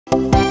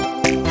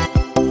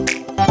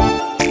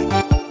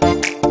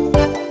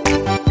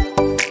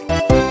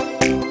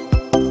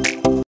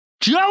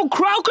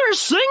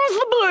sings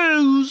the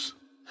blues.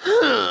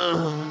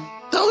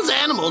 Those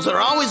animals are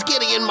always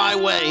getting in my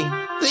way.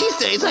 These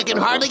days I can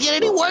hardly get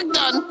any work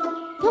done.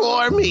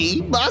 Poor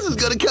me. Boss is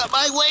gonna cut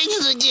my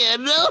wages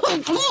again.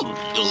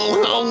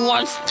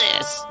 What's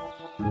this?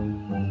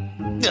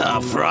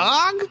 A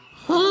frog?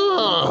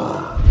 Help!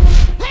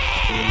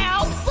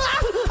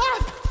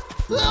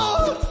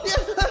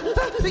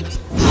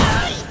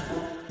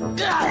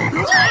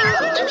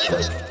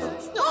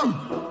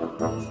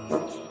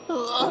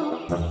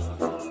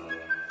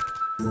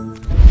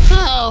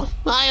 Oh,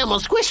 I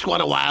almost squished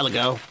one a while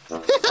ago.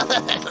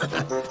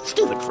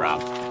 Stupid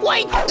frog.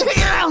 Wait!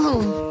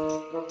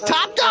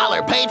 Top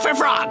dollar paid for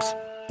frogs.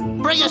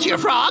 Bring us your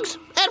frogs,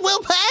 and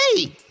we'll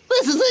pay.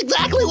 This is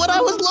exactly what I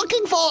was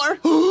looking for.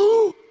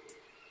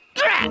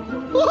 Drat!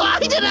 Why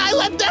did I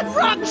let that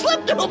frog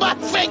slip through my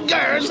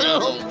fingers?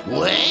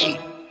 Wait.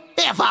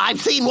 If I've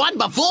seen one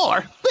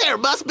before, there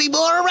must be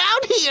more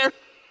around here.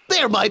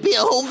 There might be a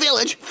whole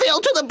village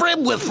filled to the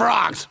brim with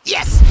frogs.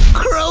 Yes,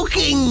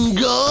 croaking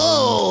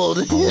gold.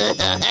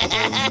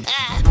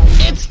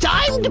 It's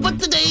time to put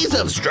the days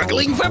of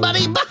struggling for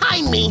money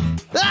behind me.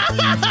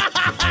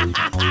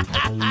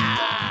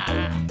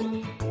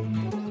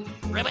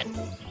 Ribbit.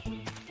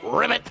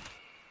 Ribbit.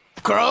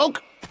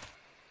 Croak.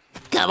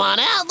 Come on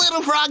out,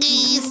 little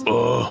froggies.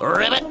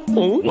 Ribbit.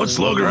 What's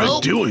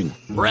Loggerhead doing?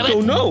 Ribbit.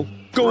 Oh no,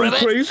 going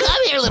Ribbit. crazy.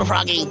 Come here, little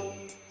froggy.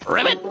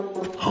 Ribbit.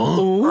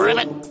 Huh?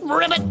 Ribbit.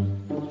 Ribbit.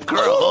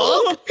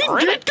 Croak. He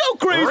Ribbit. did go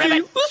crazy.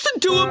 Ribbit. Listen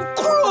to him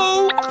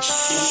croak.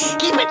 Shh,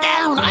 keep it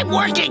down. I'm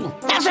working.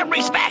 Have some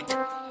respect.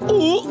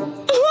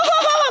 Listen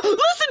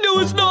to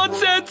his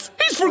nonsense.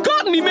 He's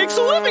forgotten he makes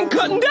a living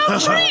cutting down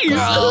trees.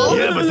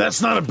 Yeah, but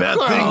that's not a bad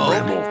thing,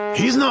 Brimble.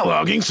 He's not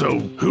logging, so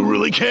who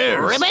really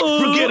cares? Ribbit.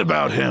 Forget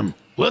about him.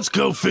 Let's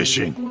go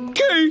fishing.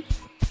 Okay.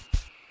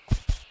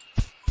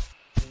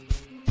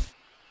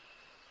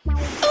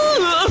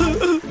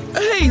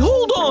 Hey,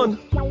 hold on.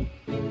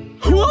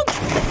 Whoop.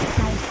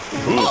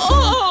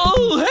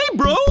 Oh, hey,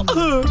 bro.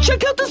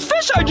 Check out this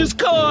fish I just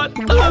caught.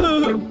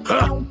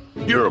 Huh?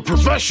 You're a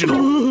professional.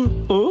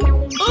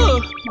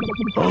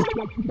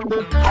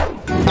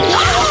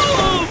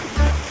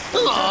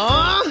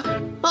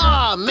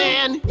 Oh,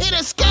 man. It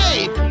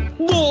escaped.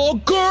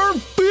 Logger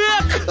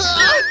Bick.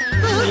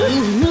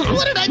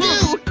 What did I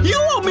do? You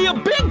owe me a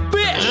big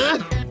fish.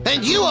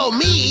 And you owe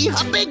me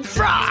a big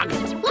frog.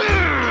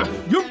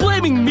 You're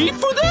blaming me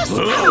for this?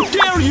 How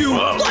dare you?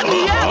 Let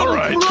me at him, All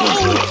right. bro.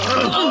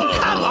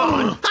 Come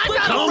on. I'm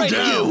not Calm afraid of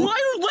down. you. Why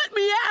you let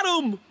me at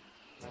him?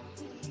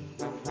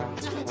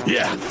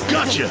 Yeah,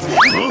 gotcha.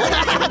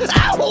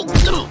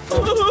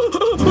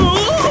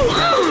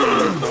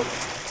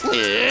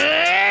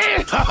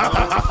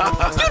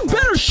 You'd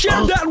better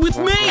share that with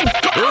me.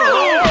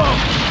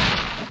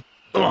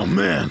 Oh,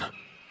 man.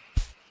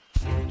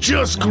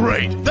 Just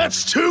great.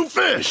 That's 2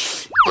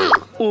 fish.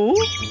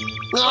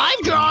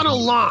 I've drawn a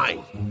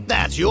line.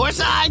 That's your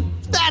side,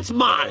 that's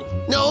mine.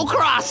 No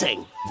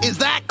crossing. Is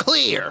that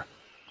clear?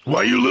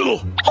 Why, you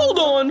little... Hold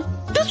on.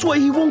 This way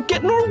he won't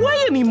get in our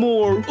way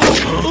anymore.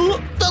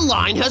 The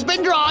line has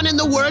been drawn and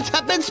the words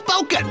have been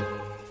spoken.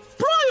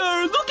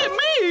 Briar, look at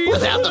me.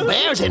 Without the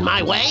bears in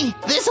my way,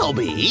 this'll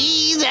be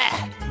easy.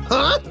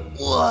 Huh?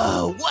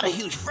 Whoa, what a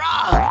huge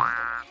frog.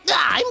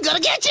 I'm gonna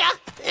get ya.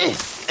 Hey,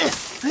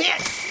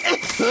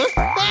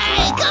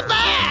 come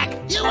back!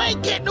 You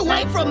ain't getting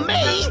away from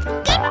me!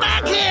 Get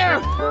back here!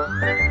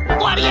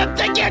 What do you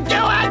think you're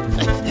doing?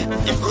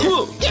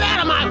 Get out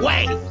of my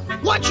way!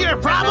 What's your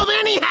problem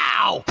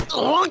anyhow?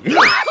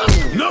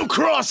 No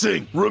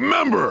crossing!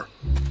 Remember!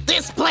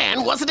 This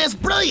plan wasn't as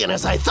brilliant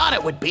as I thought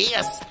it would be,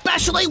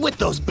 especially with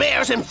those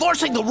bears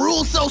enforcing the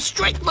rules so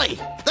strictly.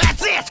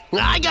 That's it!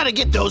 I gotta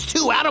get those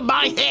 2 out of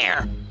my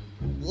hair.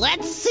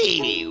 Let's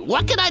see,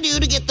 what can I do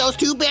to get those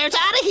 2 bears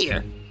out of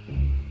here?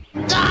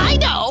 I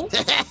know!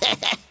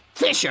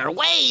 Fish are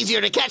way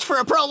easier to catch for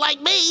a pro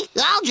like me.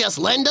 I'll just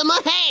lend them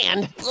a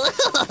hand.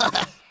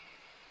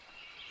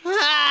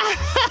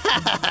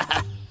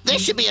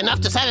 This should be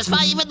enough to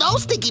satisfy even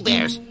those stinky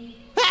bears.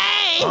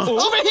 Hey,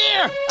 over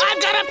here!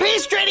 I've got a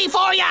peace treaty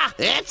for ya!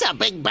 It's a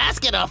big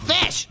basket of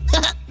fish.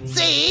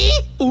 See?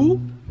 Oh,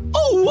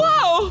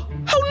 wow!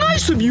 How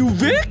nice of you,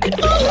 Vic!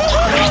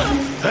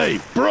 Hey,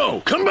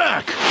 bro, come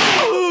back!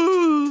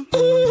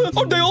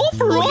 Are they all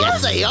for us?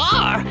 Yes, they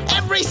are.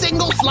 Every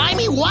single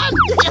slimy one.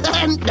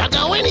 Now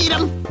go and eat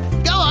them.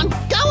 Go on,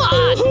 go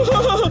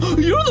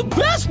on. You're the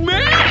best,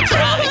 man!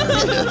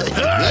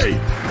 Hey,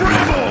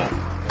 Brimble!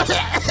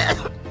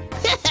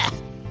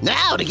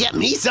 Now to get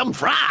me some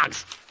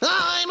frogs.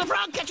 I'm a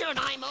frog catcher and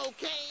I'm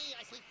okay.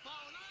 I sleep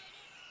all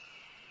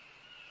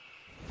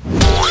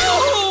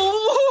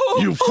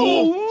night. You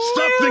fool!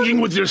 Stop thinking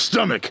with your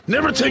stomach.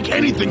 Never take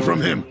anything from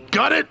him.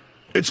 Got it?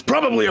 It's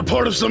probably a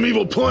part of some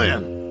evil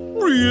plan.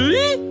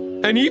 Really?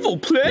 An evil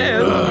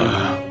plan?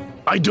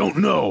 I don't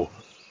know.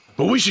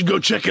 But we should go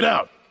check it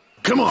out.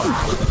 Come on.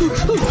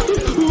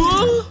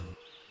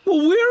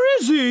 Well, where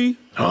is he?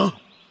 Huh?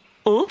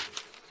 Huh?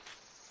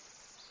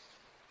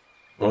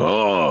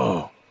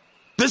 Oh.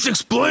 This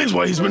explains Here's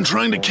why he's been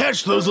trying to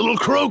catch those little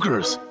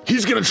croakers.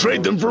 He's gonna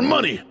trade them for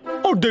money.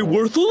 Are they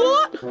worth a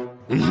lot?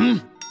 Mm-hmm.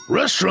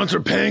 Restaurants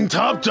are paying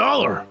top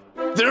dollar.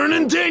 They're an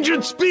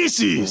endangered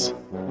species.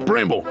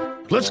 Bramble,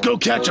 let's go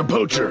catch a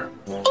poacher.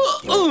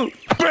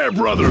 Bear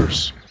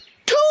Brothers!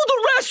 To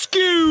the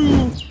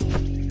rescue!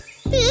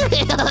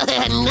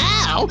 And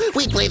now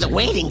we play the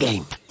waiting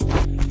game.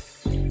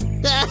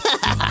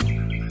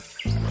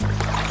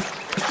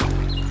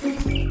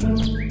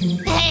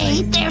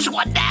 Hey, there's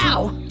one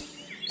now.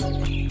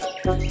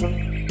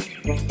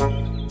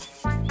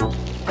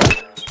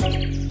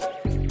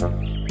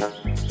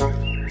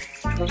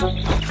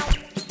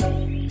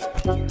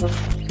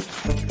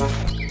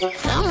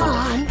 Come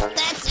on,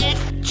 that's it.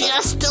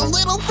 Just a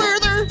little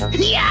further.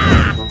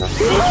 Yeah!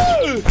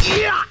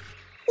 Yeah!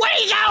 Where are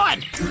you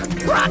going?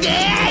 Froggy!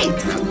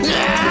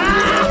 Yeah!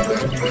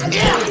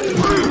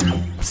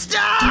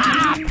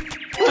 Stop!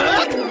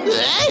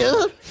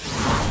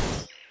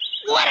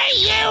 What are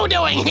you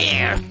doing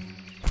here?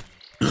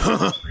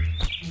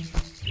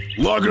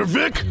 Logger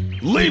Vic,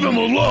 leave him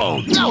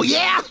alone! Oh,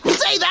 yeah?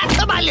 Say that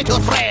to my little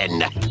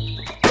friend!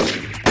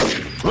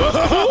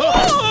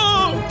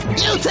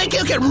 You think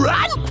you can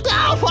run?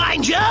 I'll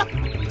find you!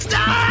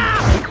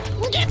 Stop!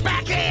 Get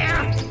back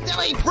here,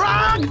 silly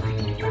frog!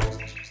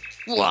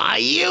 Why,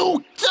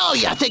 you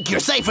think you're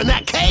safe in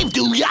that cave,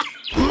 do ya?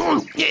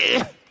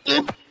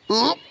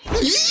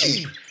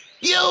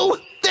 You!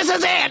 This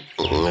is it!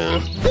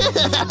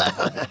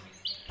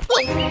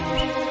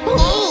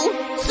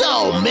 Oh,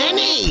 so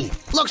many!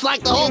 Looks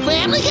like the whole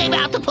family came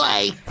out to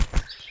play.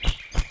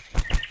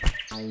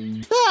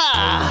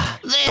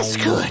 This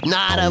could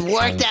not have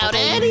worked out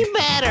any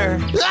better.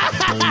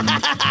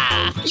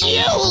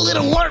 You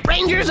little wart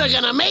rangers are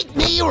gonna make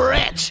me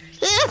rich.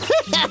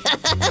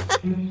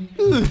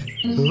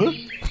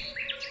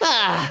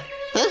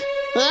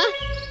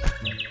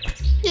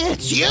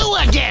 It's you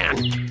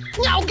again.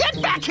 Now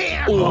get back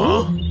here.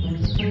 Huh?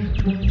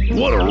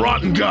 What a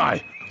rotten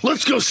guy.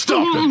 Let's go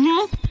stop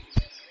him.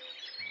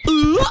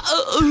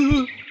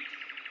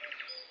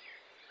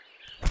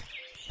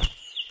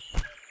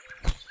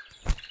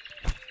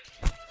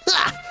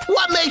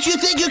 What makes you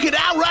think you can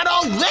outrun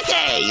old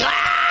Vicky?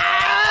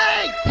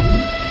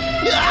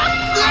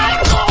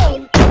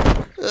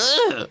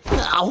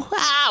 Ow,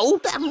 ow,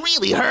 that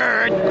really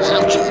hurt.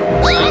 Ouch.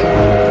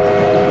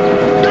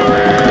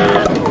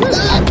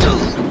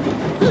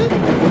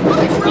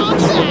 My frog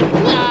sack.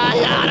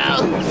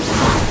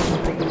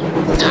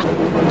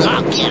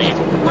 I'll get it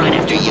right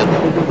after you.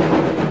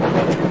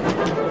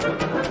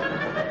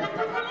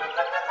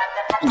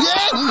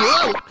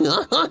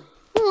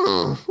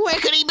 Where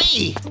could he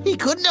be? He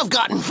couldn't have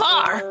gotten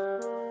far.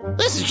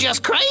 This is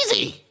just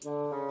crazy.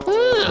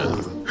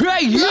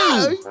 Hey,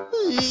 you!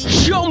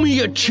 Show me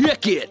your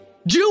ticket!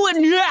 Do it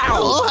now!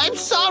 Oh, I'm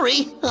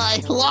sorry.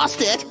 I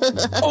lost it.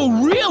 Oh,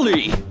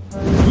 really?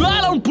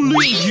 I don't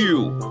believe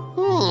you!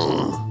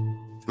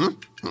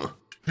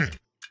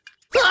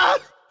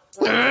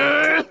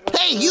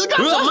 Hey, you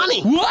dropped some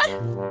money. What?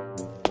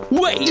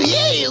 Wait!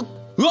 You!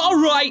 All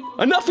right,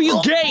 enough of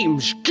your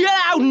games! Get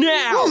out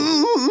now!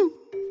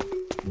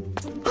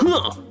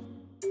 Huh?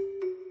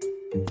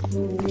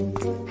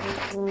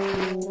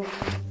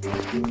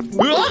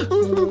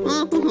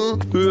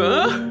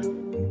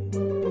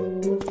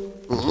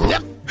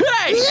 Yep.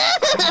 Hey!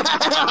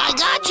 I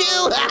got you!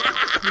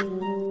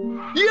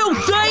 You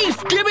thief!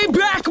 Give me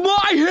back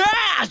my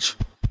hat!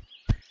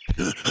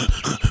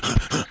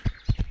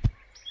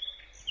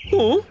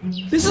 Oh,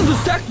 this is the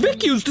sack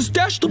Vic used to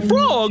stash the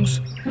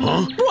frogs!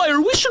 Huh? Briar,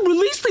 we should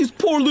release these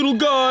poor little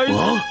guys!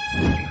 Huh?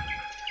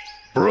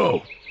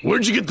 Bro,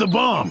 where'd you get the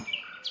bomb?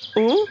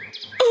 Huh?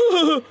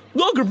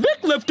 Logger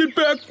Vic left it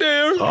back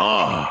there!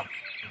 Ah,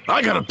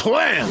 I got a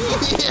plan!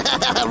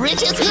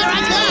 Riches, here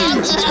I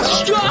come!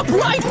 Stop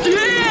right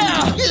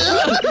there!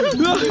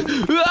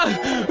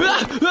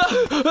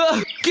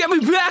 Give me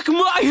back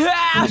my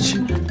hat!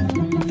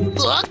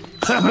 Look!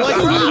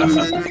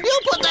 You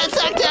put that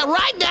sack down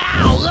right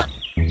now!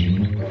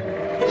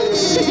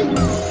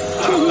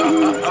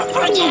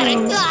 Forget it!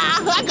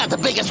 I got the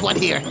biggest one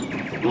here.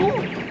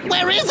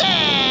 Where is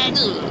it?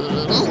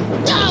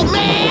 Oh,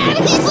 man!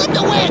 He slipped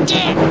away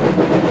again!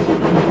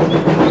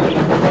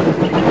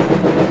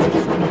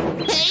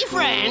 Hey,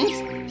 friends!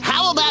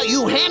 How about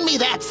you hand me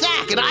that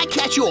sack and I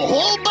catch you a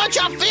whole bunch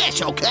of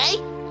fish, okay?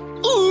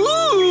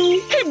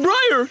 Ooh! Hey,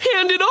 Briar,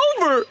 hand it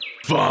over!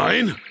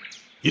 Fine.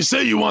 You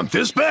say you want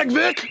this bag,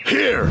 Vic?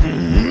 Here.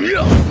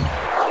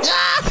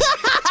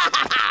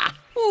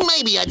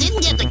 Maybe I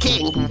didn't get the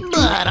king,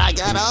 but I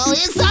got all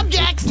his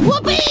subjects.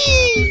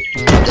 Whoopee!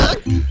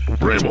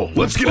 Bramble,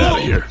 let's get out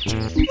of here.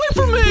 Wait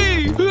for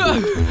me!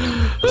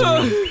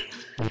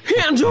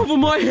 Hand over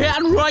my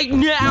hat right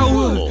now!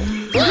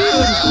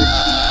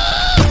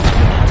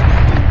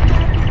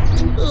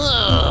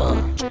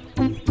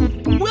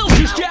 We'll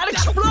just add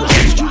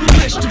explosives to the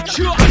list of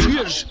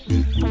charges!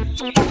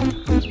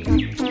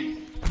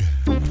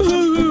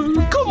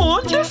 Come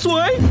on, this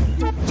way!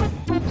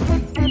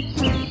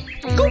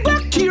 Go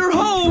back to your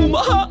home!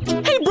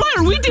 Hey,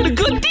 Briar, we We did a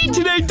good deed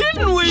today,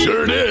 didn't we?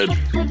 Sure did.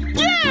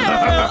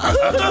 Yeah!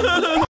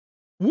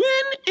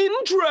 When in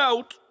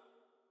drought.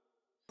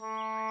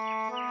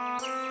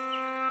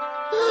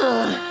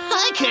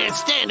 I can't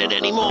stand it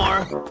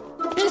anymore.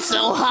 It's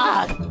so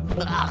hot.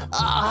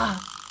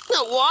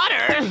 The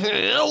water.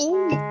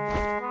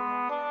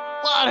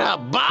 What a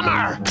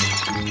bummer.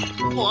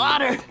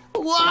 Water.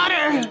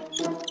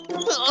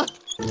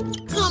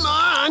 Come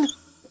on.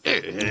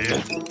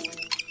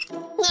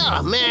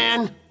 Oh,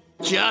 man.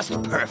 Just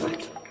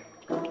perfect.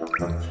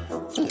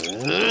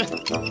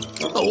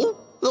 Oh,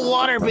 the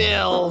water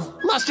bill.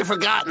 Must have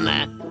forgotten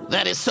that.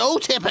 That is so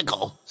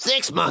typical.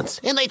 6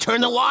 months, and they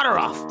turn the water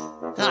off.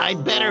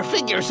 I'd better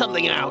figure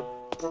something out.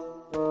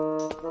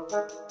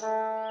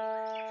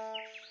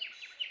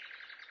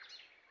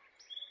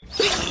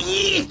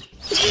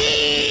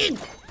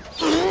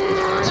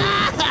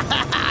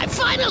 I've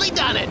finally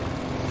done it.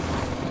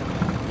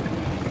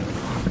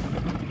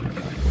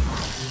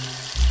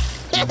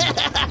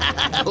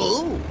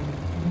 Ooh.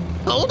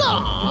 Hold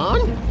on.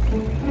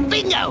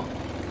 Bingo.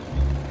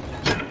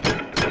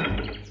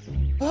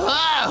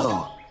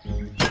 Oh.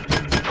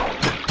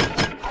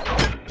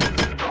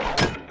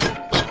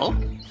 Uh-oh.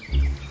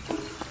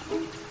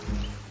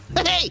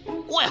 Hey,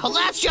 well,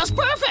 that's just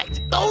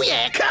perfect. Oh,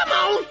 yeah, come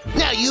on.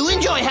 Now you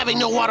enjoy having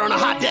no water on a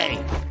hot day.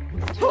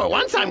 For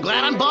once, I'm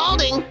glad I'm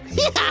balding.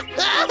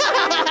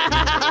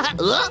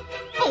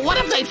 But what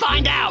if they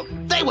find out?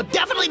 They would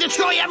definitely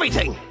destroy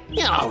everything.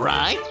 All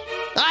right.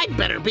 I'd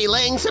better be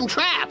laying some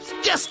traps.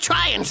 Just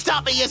try and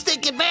stop me, you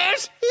stinking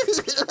bears.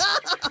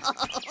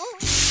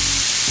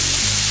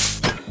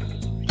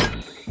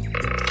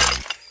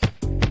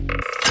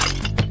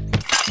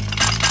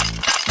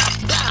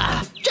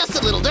 Just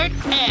a little dirt,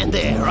 and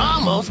they're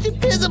almost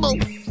invisible.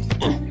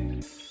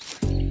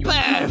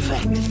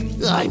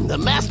 Perfect. I'm the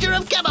master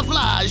of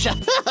camouflage.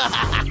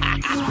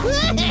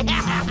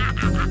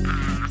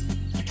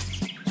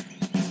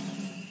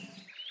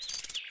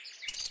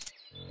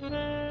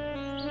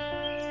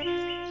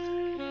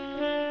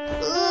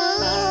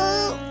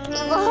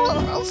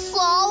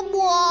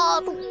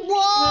 Someone,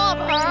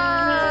 water.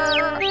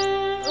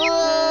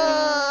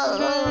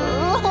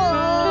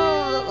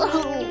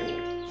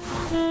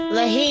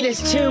 The heat is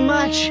too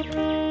much.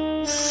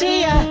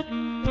 See ya.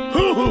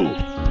 Hoo-hoo!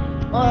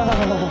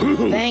 Oh,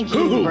 thank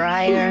you,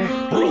 Briar.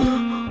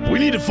 We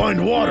need to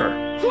find water.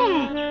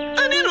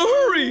 And in a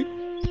hurry.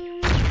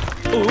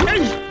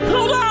 Hey,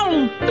 hold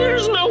on.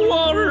 There's no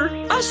water.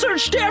 I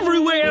searched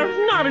everywhere.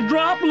 Not a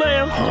drop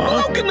left.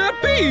 Huh? How can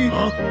that be?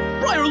 Huh?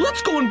 Briar,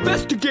 let's go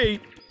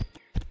investigate.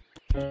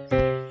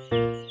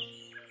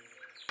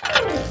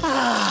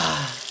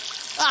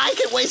 I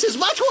can waste as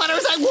much water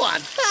as I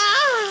want.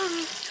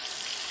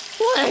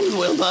 When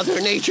will Mother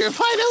Nature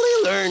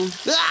finally learn?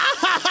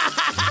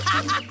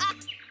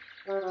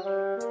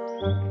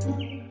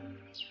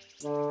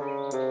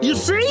 You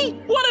see?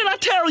 What did I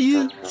tell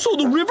you? So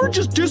the river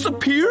just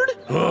disappeared?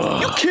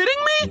 You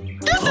kidding me?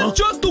 This is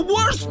just the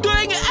worst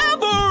thing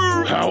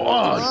ever! How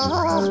odd.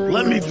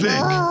 Let me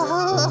think.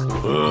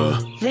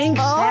 Think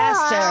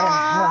faster.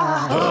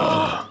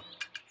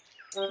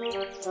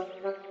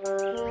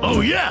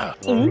 Oh, yeah.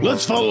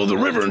 Let's follow the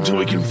river until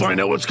we can find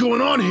out what's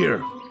going on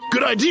here.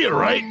 Good idea,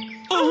 right?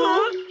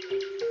 Uh-huh.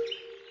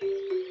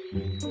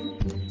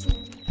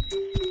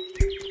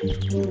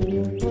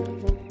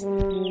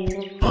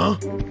 Huh?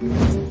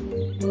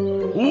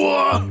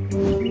 What?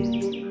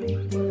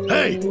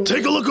 Hey,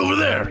 take a look over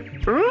there.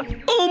 Huh?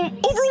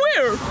 Over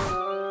where?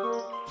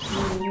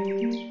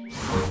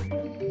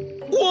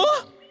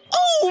 What?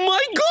 Oh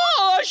my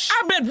gosh!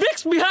 I bet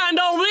Vic's behind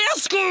all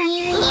this.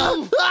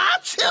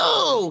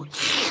 Achoo!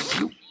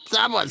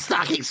 Someone's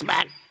talking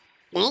smack.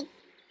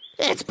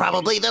 It's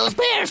probably those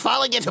bears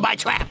falling into my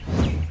trap.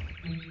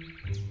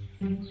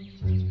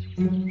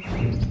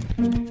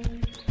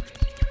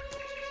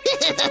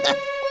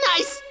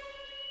 Nice.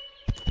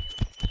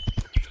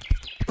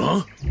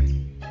 Huh?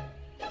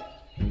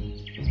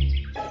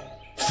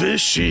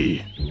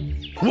 Fishy.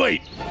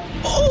 Wait,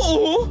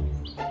 Oh!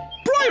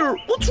 Briar,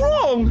 what's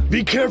wrong?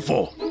 be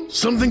careful.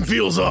 Something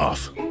feels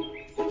off.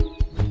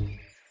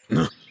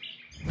 Huh?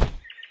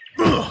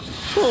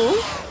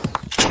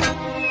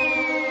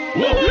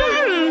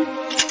 Whoa!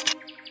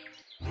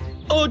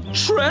 A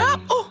trap?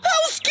 Oh,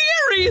 how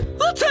scary!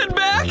 Let's head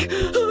back.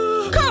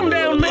 Calm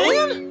down,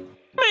 man.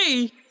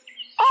 Me.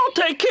 I'll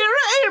take care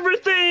of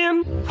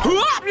everything.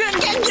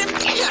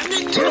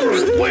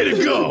 Way to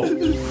go!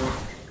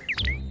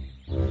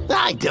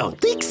 I don't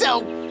think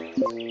so.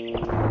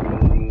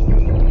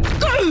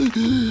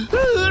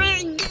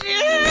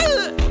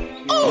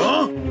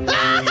 Huh?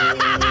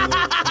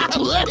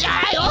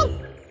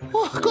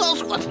 Oh,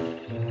 close one.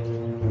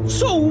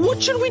 So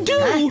what should we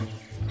do?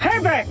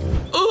 Herbert,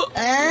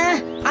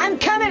 I'm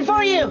coming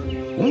for you.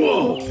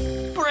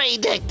 Whoa!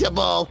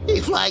 Predictable.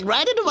 He's flying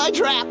right into my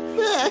trap.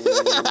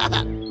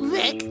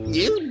 Vic,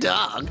 you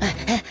dog.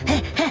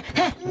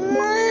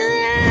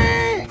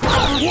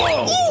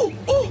 Whoa! Oh,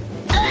 oh.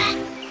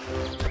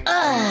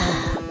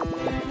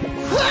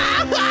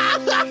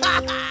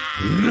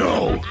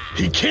 No,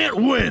 he can't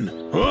win.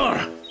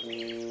 Ugh.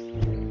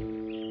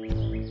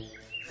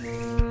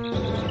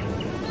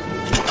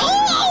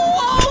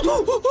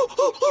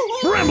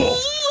 Bramble!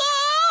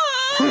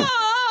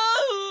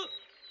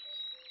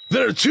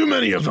 There are too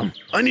many of them.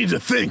 I need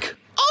to think.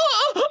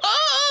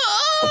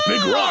 A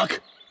big rock.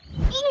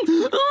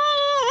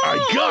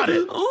 I got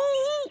it.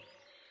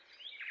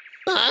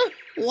 Huh?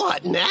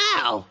 What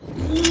now?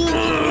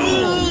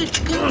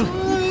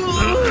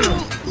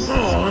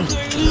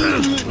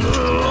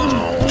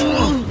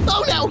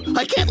 Oh no!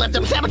 I can't let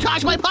them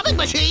sabotage my puppet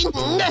machine!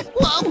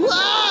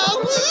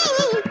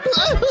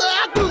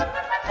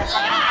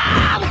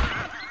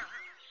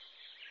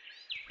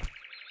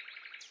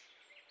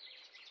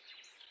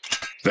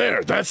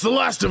 There, that's the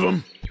last of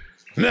them.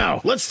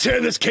 Now, let's tear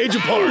this cage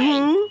apart.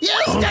 You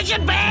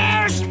stinking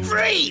bears!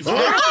 Freeze!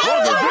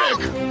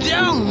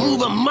 Don't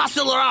move a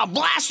muscle or I'll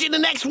blast you the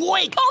next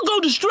week! I'll go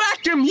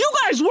distract him. You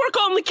guys work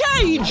on the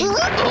cage.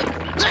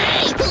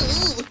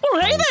 Oh,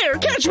 hey there.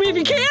 Catch me if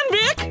you can,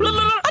 Vic.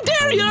 I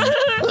dare you.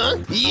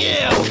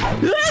 You!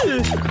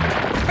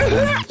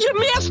 You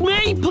missed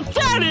me.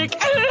 Pathetic.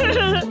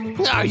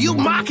 Are you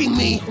mocking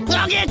me?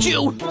 I'll get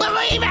you!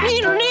 Believe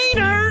it!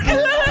 Neener.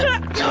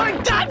 You're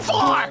done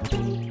for!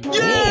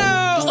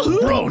 Yeah.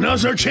 Bro,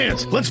 now's our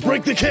chance. Let's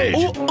break the cage.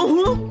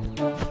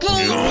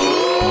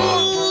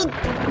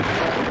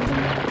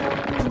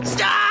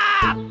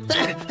 Stop!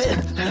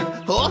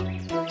 Oh,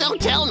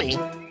 don't tell me.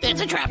 It's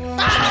a trap.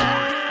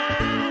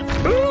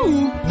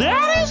 Ooh,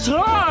 that is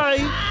high.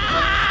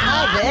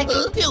 Hi, Vic.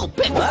 You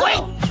big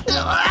quick!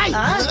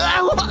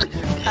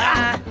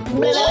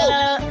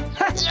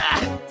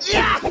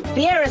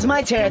 The air is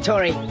my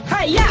territory.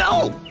 Hi, yeah.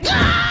 No!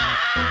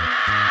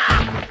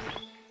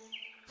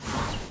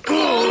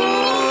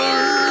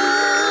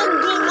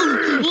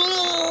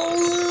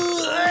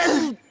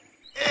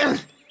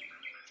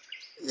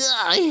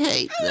 I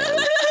hate them.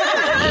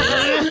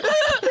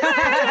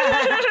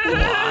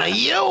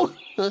 You?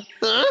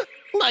 Huh?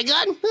 My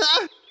gun?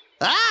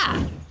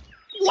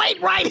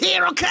 Wait right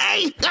here,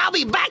 okay? I'll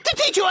be back to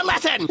teach you a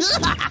lesson.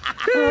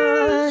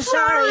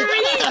 Sorry.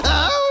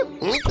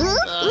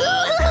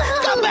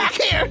 Come back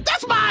here.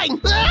 That's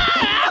mine.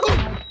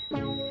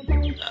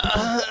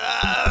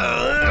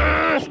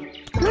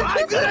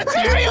 I'm gonna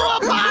tear you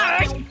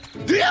apart.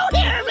 Do you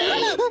hear me?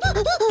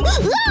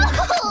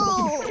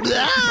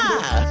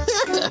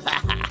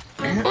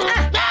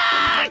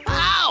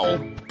 Ow!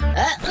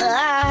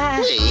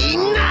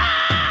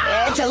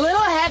 It's a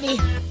little heavy.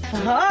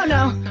 Oh,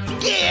 no.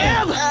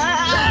 Give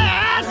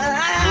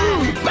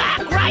back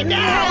right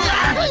now!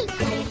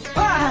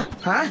 Huh?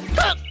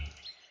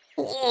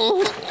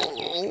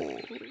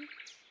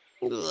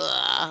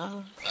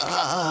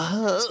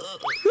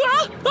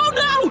 Oh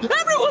no!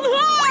 Everyone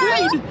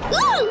hide!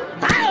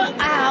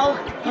 Ow!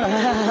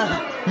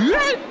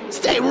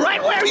 Stay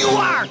right where you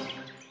are!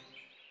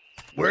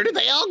 Where did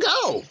they all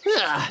go?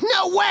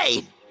 No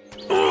way!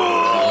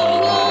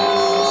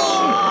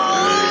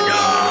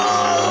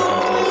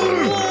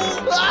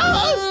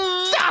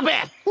 Stop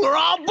it! Or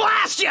I'll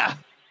blast you!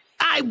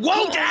 I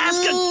won't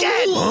ask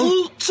again!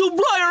 So,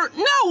 Briar,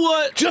 now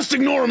what? Just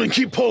ignore him and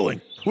keep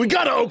pulling. We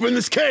gotta open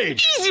this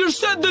cage. Easier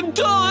said than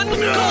done.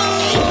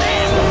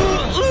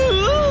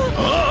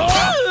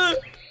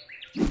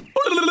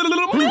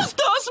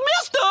 Missed us!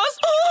 Missed us!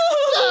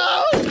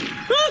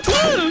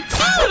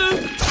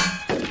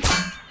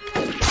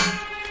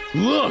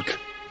 Look!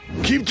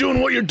 Keep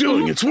doing what you're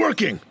doing. It's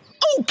working.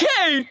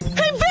 Okay!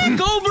 Hey, Vic,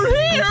 over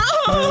here!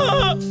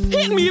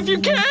 Hit me if you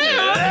can!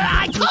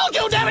 I told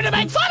you never to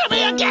make fun of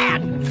me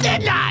again!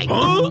 Didn't I?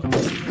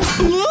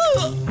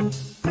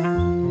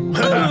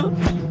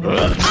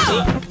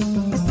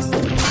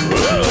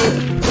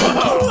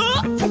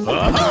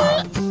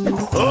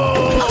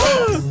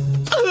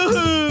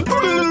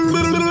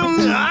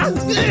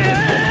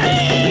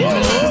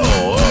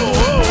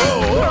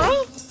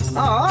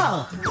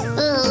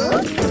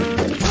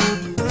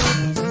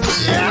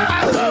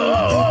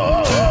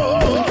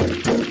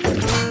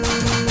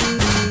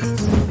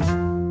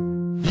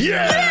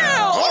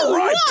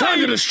 Time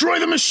to destroy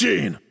the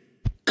machine!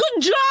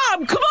 Good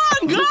job! Come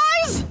on,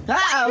 guys!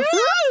 Uh-oh.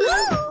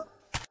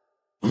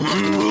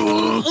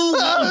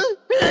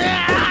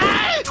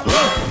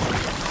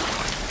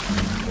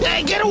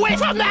 Hey, get away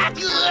from that!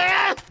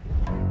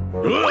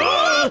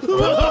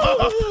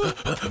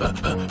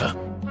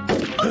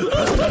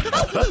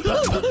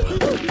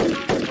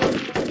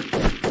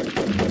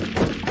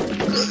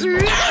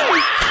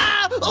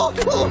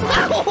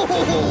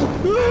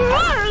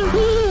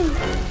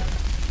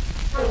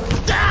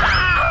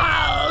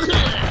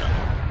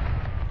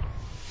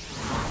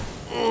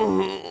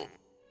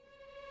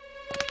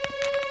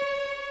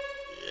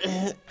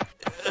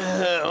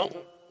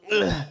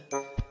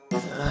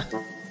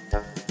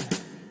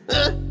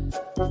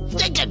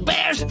 Stinking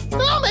bears!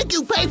 I'll make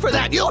you pay for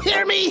that, you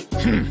hear me?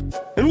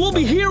 And we'll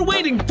be here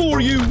waiting for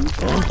you.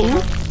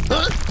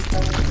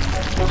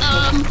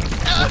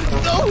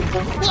 No,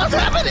 what's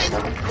happening?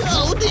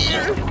 Oh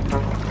dear.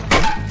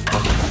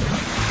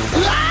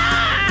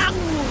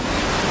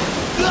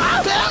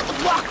 Help!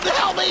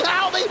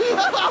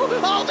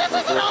 Oh, this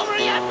isn't over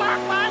yet,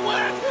 mark my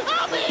words!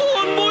 I'll be...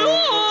 Bon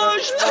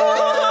voyage!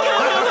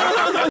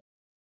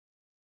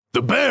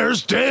 The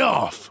bears' day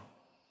off.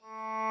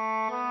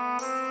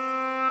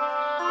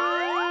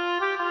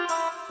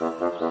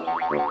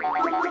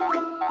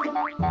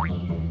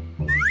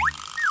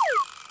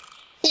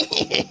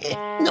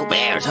 No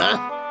bears, huh?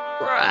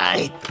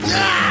 Right.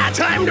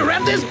 Time to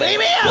wrap this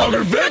baby up!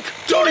 Logger Vic,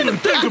 don't even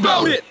think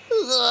about it!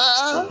 No,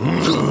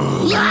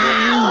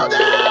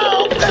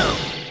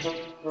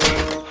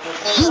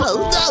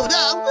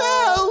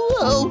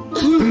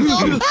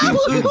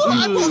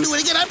 I won't do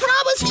it again, I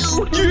promise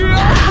you!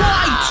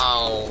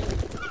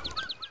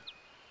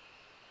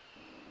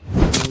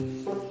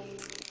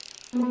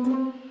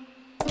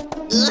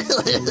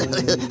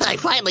 I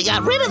finally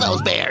got rid of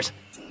those bears!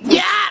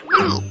 Yeah!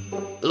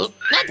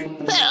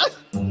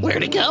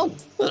 Where'd it go?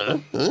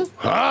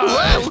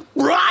 Hi!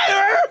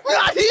 Ryder!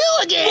 Not you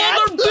again!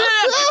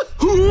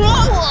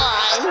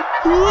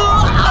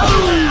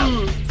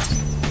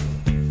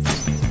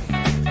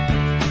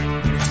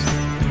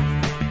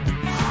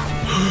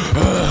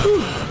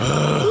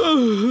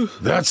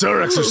 That's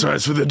our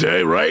exercise for the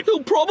day, right?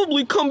 He'll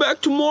probably come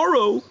back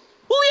tomorrow. Will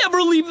he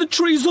ever leave the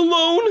trees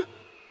alone?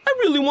 I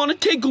really want to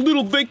take a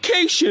little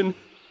vacation.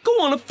 Go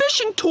on a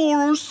fishing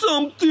tour or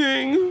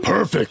something.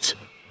 Perfect.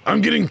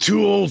 I'm getting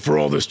too old for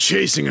all this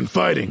chasing and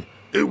fighting.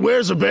 It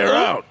wears a bear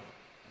out.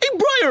 Hey,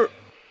 Briar,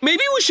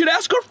 maybe we should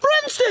ask our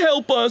friends to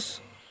help us.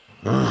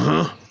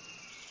 Uh-huh.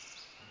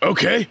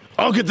 Okay,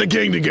 I'll get the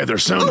gang together.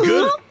 Sound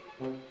good?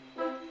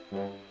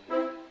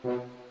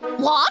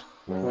 What?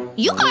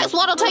 You guys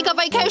want to take a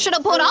vacation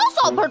and put us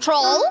on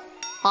patrol?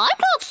 I'm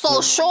not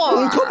so sure.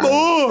 Oh, come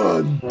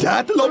on!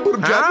 That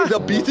lumberjack is a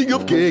piece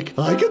of cake.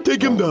 I can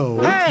take him now.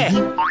 Hey!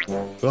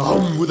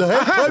 With a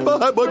hand tied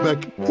behind my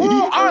back.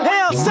 Woo, all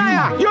hail,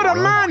 sire! You're the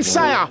man,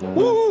 sire!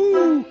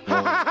 Woo!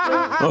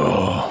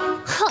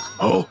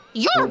 Oh.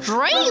 You're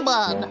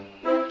dreaming.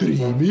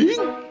 Dreaming?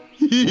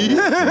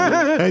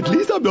 At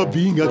least I'm not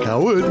being a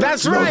coward.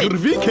 That's right. Logger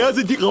Vic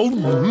hasn't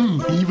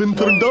even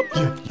turned up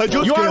yet. I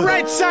just You are can't.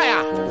 right,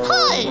 sire!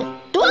 Hey,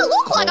 do I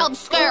look like I'm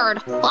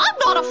scared? I'm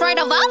not afraid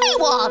of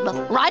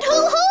anyone. Right,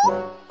 Hoo-Hoo?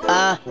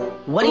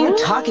 What are you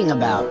talking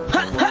about?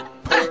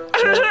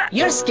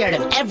 You're scared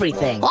of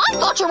everything. I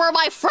thought you were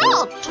my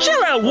friend.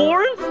 Chill out,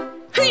 Warren.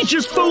 He's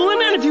just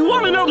fooling, and if you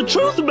want to know the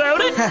truth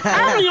about it,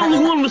 I'm the only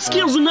one with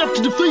skills enough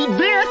to defeat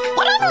Vic.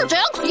 Whatever,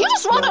 Jinx, you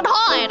just run and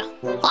hide.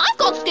 I've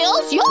got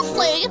skills, you'll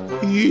see.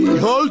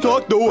 All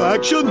talk, no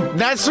action.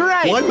 That's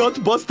right! Why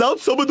not bust out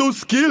some of those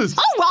skills?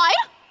 All right.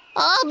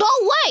 No,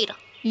 wait.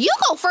 You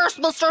go first,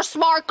 Mr.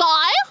 Smart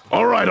Guy.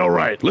 All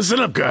right. Listen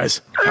up,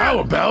 guys. How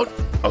about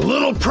a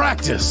little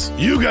practice?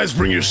 You guys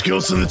bring your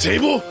skills to the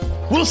table.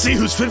 We'll see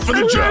who's fit for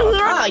the job.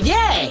 Oh,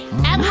 yay!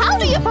 And how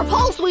do you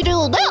propose we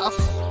do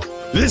this?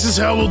 This is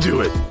how we'll do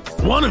it.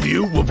 One of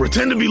you will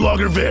pretend to be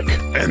Logger Vic,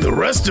 and the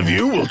rest of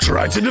you will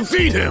try to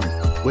defeat him.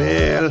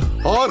 Well,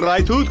 all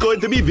right, who's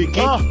going to be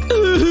Vicky?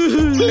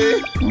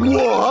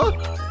 What?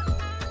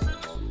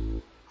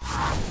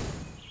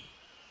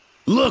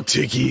 Look,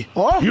 Tiki,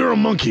 you're a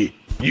monkey.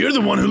 You're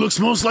the one who looks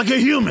most like a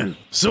human,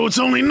 so it's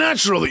only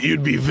natural that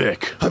you'd be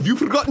Vic. Have you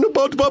forgotten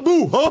about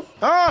Babu, huh?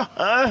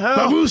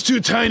 Babu's too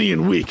tiny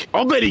and weak.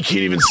 I'll bet he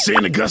can't even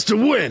stand a gust of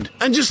wind.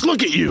 And just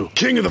look at you,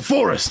 king of the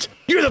forest.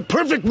 You're the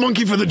perfect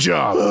monkey for the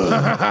job.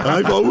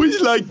 I've always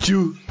liked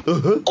you.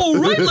 All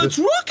right, let's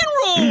rock and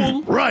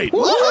roll. Right.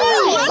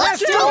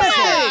 Let's do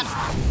it!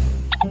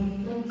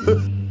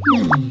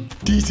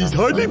 This is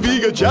hardly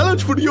being a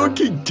challenge for your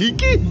King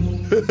Tiki.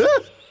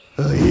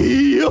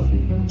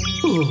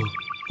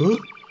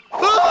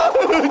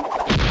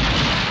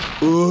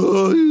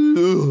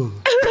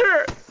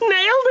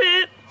 Nailed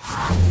it.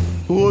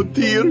 Oh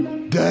dear,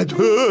 that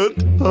hurt.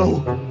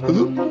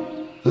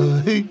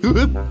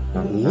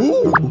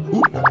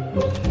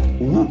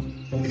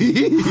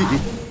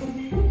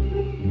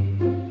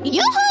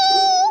 Yoo-hoo!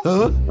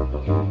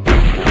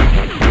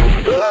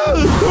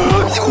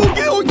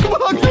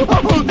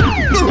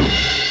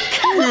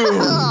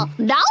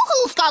 Now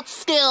who's got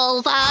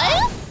skills, eh?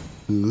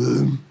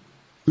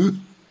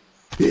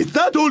 Is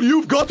that all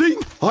you've got?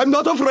 I'm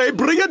not afraid.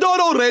 Bring it on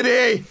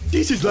already.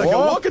 This is like a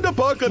walk in the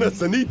park on a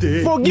sunny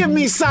day. Forgive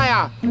me,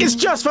 sire! It's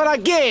just for a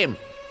game!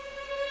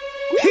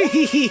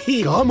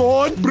 Come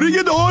on, bring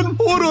it on.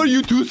 Or are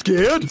you too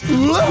scared?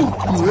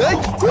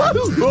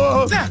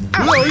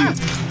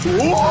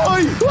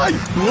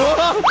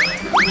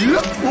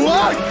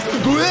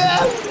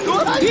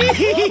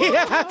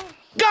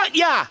 Got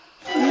ya!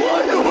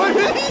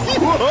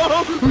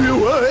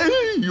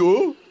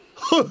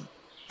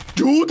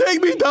 You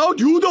take me down,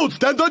 you don't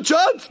stand a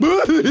chance!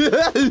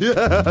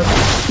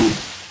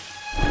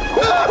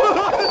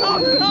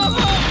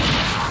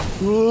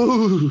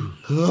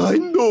 I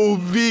know,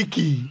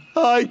 Vicky.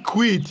 I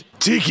quit.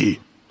 Tiki,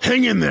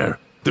 hang in there.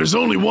 There's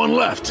only one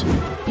left.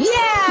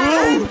 Yeah!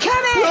 I'm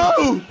coming!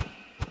 No!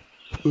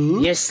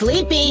 You're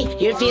sleepy.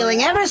 You're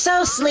feeling ever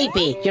so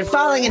sleepy. You're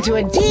falling into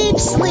a deep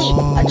sleep.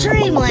 A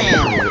dreamland.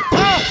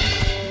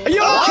 Are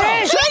you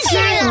okay?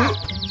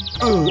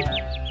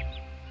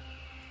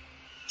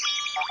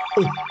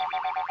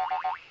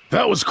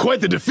 That was quite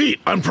the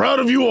defeat. I'm proud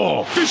of you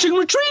all. Fishing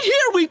retreat,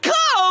 here we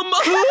come!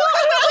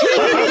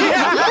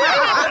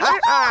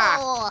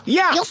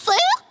 Yeah. You see?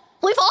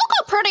 We've all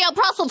got pretty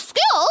impressive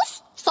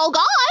skills. So,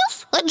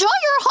 guys, enjoy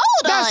your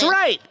holiday. That's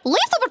right.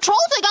 Leave the patrol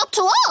thing up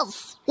to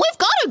us. We've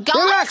got it,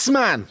 guys. Relax,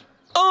 man.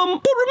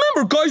 But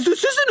remember, guys,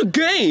 this isn't a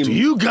game. Do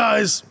you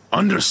guys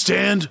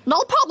understand?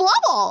 No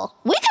problemo.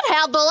 We can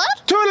handle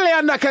it. Totally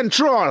under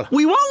control.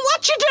 We won't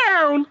let you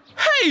down.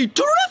 Hey,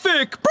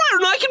 terrific! Briar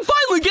and I can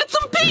finally get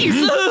some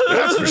peace.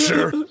 That's for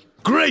sure.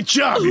 Great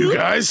job, you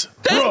guys.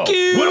 Thank Bro,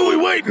 you. what are we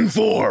waiting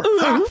for?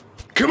 Ha.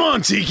 Come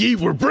on, Tiki.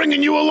 We're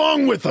bringing you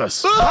along with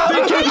us.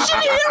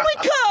 Vacation, here we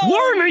come!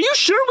 Warren, are you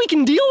sure we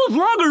can deal with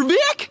Logger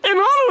Vic and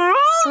on our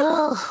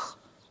own?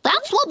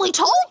 That's what we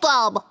told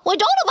them. We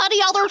don't have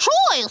any other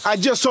choice. I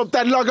just hope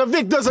that Logger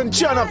Vic doesn't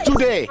turn up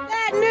today.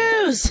 Bad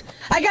news!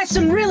 I got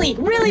some really,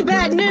 really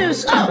bad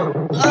news. Oh,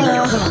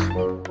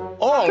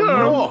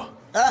 no.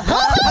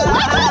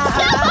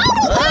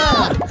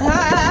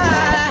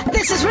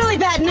 This is really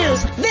bad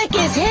news. Vic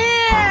is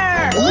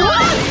here!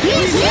 What?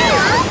 He's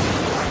here?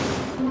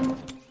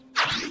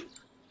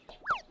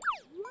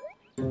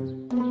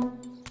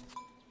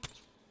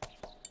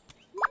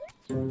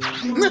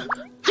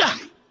 Yeah.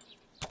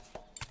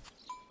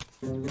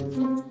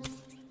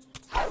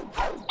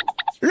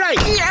 Right.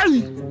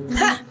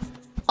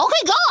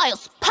 Okay,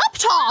 guys, pep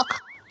talk.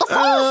 The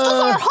forest is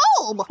our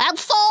home, and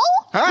so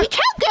we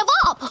can't give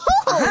up.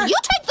 You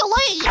take the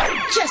lead.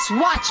 Just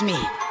watch me.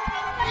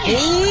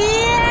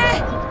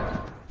 Here.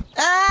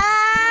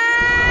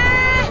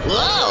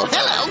 Whoa,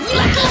 hello,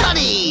 Lucky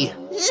Honey!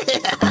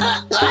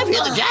 I've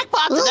hit the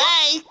jackpot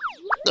today!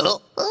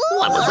 Oh,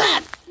 what was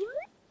that?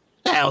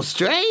 How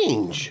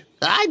strange.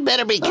 I'd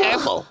better be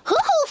careful. Who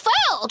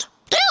failed?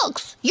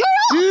 Dukes, you're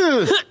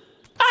up.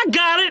 I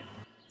got it.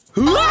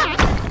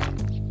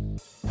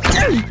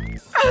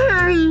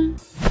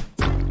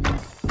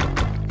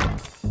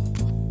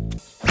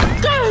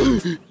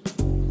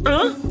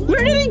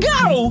 Where did he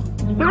go?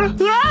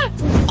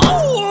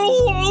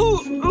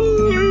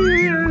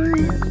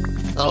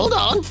 Hold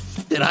on.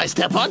 Did I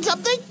step on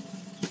something?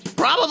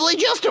 Probably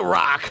just a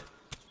rock.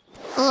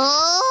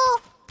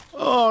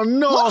 Oh,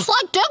 no. Looks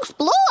like Dukes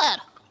blew it.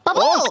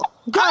 Babu,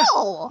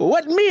 go.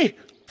 What, me?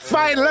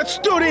 Fine, let's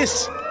do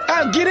this.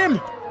 I'll get him.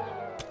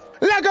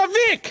 Logger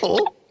Vic.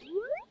 Oh?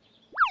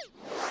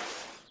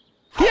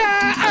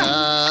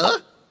 Yeah.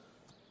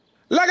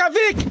 Logger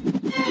Vic.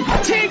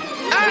 Take.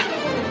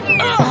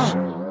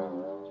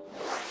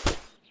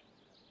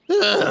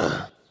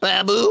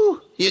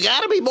 Babu, you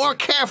gotta be more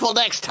careful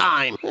next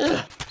time.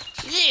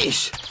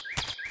 Yeesh.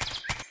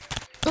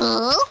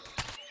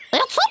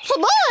 It's up to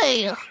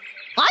me.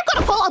 I'm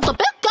gonna pull out the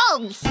big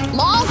guns.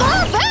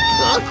 Logger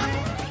Vic.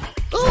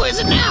 Who is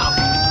it now?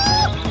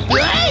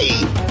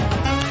 Hey!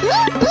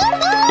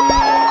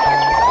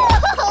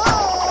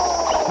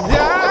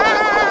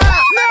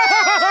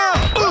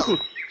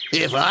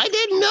 If I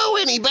didn't know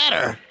any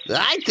better,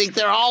 I'd think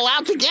they're all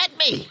out to get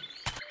me.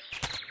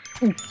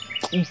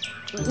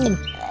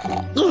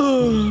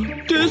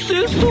 This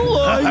is the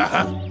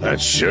life. That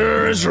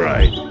sure is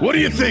right. What do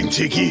you think,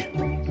 Tiki?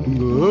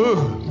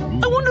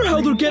 I wonder how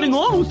they're getting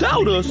on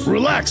without us.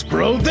 Relax,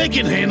 bro. They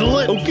can handle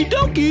it. Okie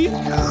dokie.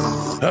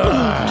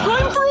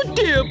 Time for a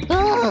dip.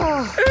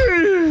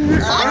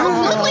 I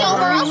completely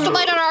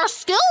overestimated our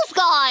skills,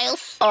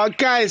 guys.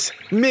 Guys,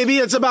 maybe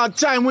it's about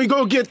time we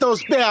go get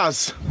those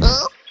bears.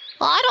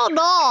 I don't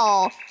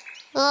know.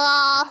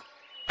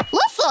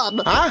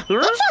 Listen. Huh?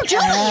 It's our duty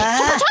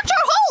to protect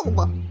our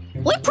home.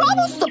 We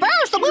promised the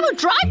bears that we would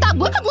drive that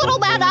wicked little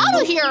man out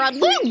of here,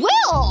 and we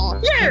will.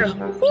 Yeah,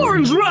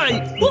 Warren's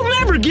right. We'll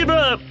never give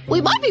up.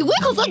 We might be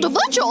weak as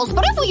individuals,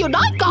 but if we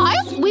unite,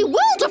 guys, we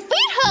will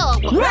defeat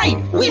him.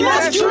 Right, we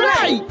must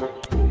unite.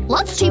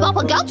 Let's team up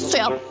against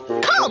him.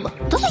 Come,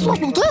 this is what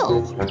we'll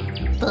do.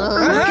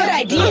 Good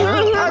idea.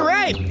 All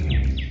right.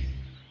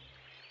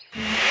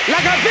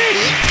 Logger Vic.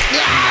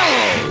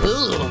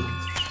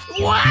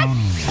 What?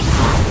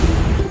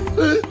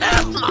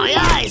 My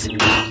eyes!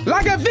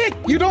 Logger Vic,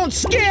 you don't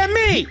scare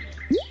me.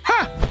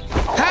 Ha!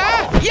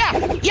 Ha! Yeah!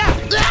 Yeah!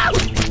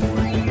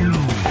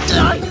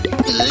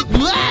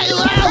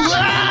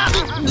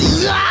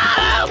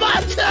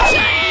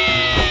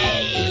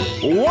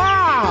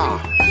 Wow!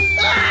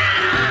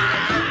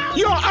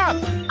 You're up!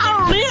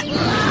 On it.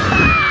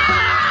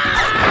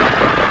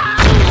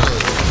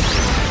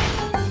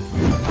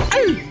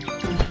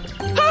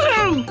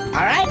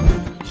 All right.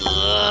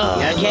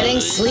 You're getting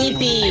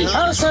sleepy.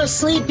 Oh, so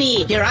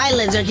sleepy. Your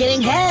eyelids are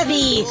getting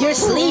heavy. You're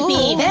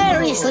sleepy.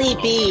 Very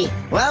sleepy.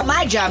 Well,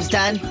 my job's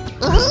done.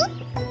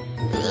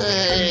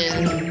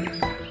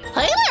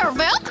 Hey there,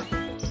 Vic.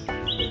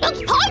 It's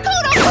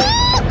Tycoon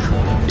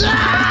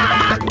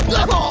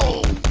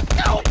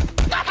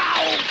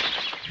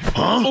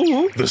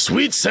Huh? The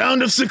sweet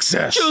sound of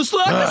success. Just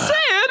like I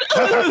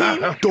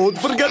said. Don't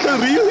forget the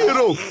real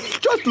hero.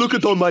 Just look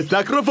at all my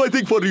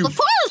sacrificing for you. The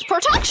Forest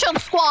Protection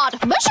Squad.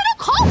 Mission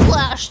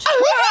accomplished.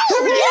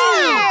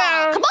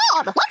 Yeah! Come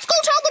on, let's go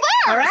tell the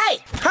bears. All right.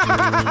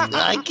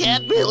 I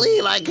can't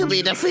believe I to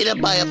be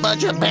defeated by a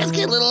bunch of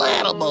pesky little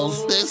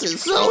animals. This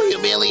is so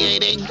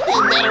humiliating.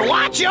 You better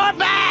watch your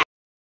back!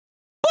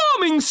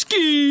 Bombing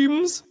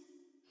schemes!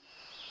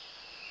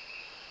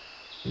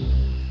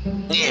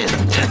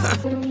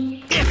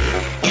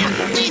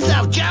 Peace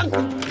out, junk!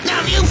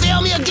 Now you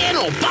fail me again,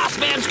 old boss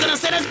man's gonna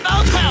send us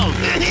both home!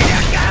 Here you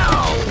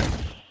go!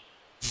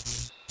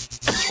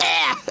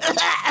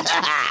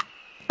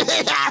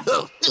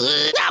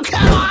 Now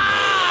come on!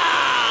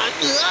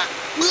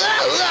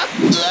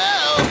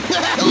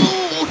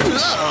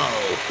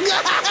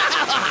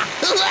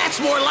 That's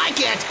more like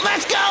it!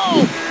 Let's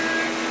go!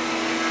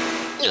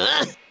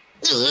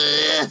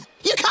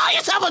 You call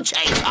yourself a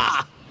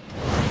chainsaw!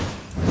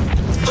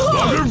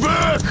 Bugger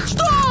back!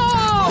 Stop!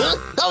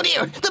 Oh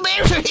dear, the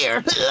bears are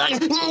here!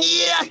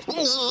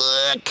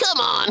 Come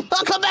on,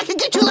 I'll come back and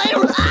get you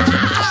later!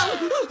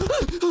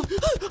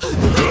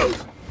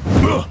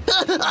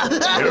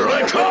 Here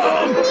I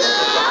come!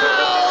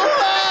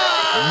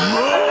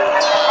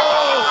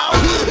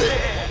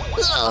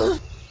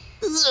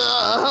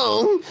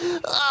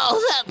 Oh,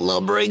 that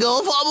lumbering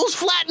oaf almost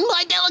flattened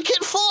my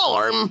delicate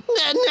form.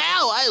 And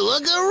now I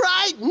look a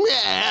right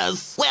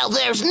mess. Well,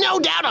 there's no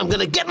doubt I'm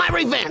gonna get my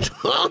revenge.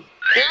 Huh?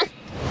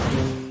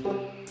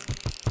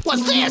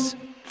 What's this?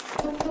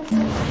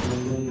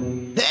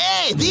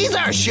 Hey, these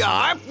are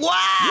sharp.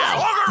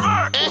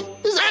 Wow!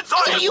 Is that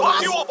Inside this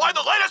book, you will find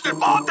the latest in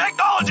bomb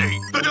technology.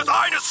 The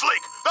design is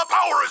sleek. The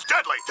power is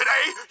deadly.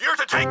 Today, you're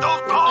to take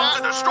those bombs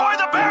and destroy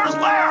the bear's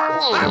lair.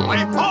 That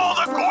way, all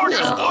the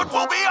gorgeous food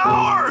will be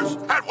ours.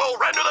 And we'll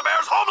render the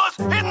bears homeless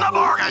in the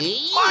bargain.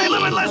 My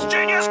limitless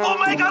genius will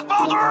make us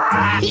both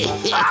rich.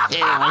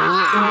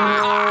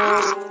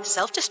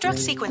 Self-destruct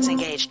sequence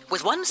engaged,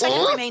 with 1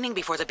 second remaining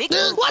before the big...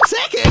 1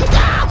 second?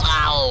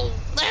 Oh,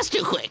 that's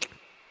too quick.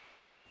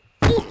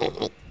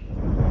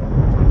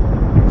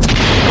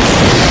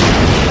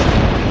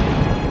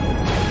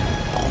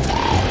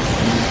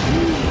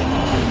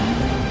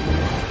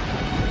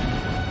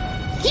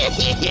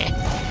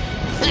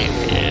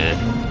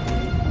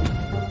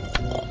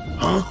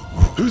 Huh?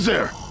 Who's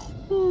there?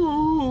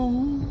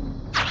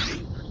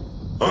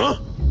 Huh?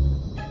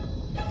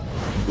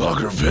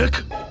 Bugger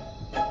Vic?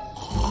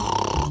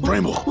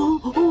 Bramble!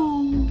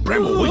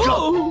 Bramble, wake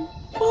up!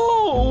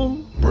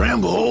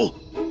 Bramble!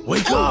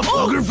 Wake up!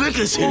 Bugger Vic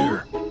is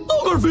here!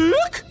 Bugger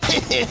Vic?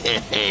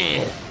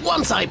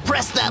 Once I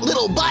press that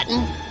little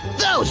button,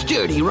 those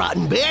dirty,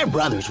 rotten bear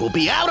brothers will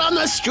be out on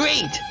the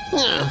street.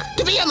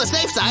 To be on the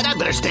safe side, I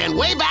better stand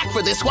way back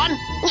for this one.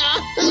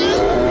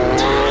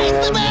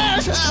 It's the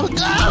bears! Go,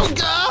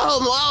 go!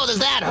 Oh, does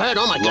that hurt?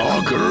 Oh, my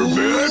God. Bugger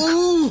Vic!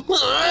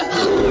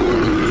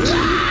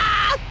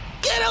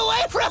 Get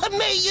away from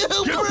me, you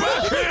Get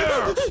back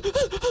here!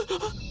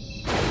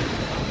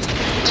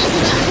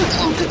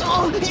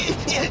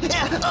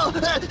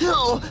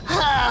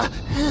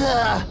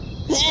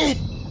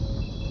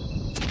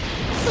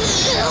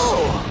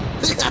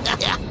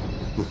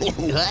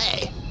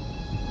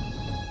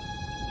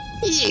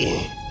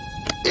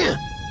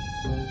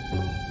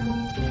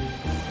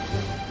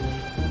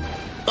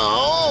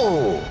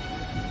 Oh!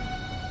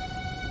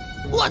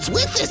 What's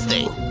with this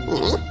thing?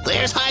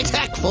 There's high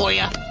tech for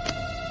you.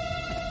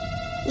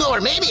 Or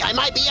maybe I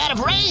might be out of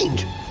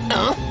range.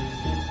 Huh?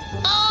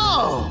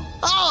 Oh!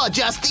 Oh,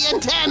 just the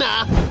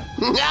antenna.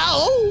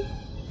 No!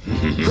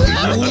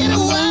 Get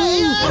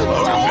away!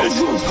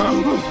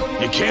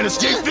 You can't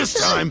escape this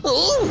time!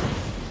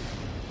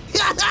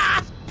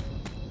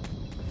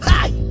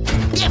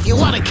 If you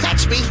want to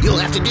catch me, you'll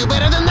have to do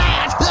better than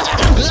that! That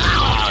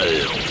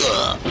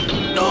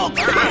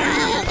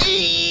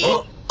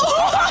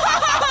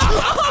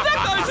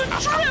guy's a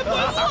trip! I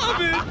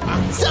love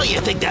it! So you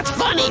think that's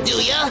funny,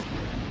 do you?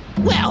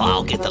 Well,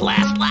 I'll get the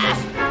last laugh.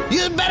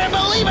 You'd better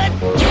believe it!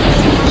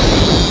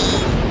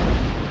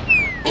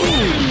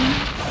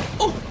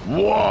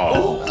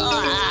 Whoa!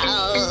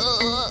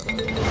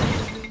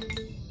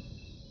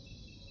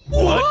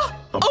 What?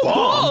 A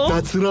bomb?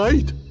 That's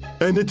right.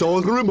 And it's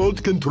all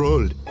remote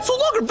controlled. So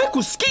Logger Vic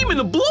was scheming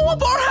to blow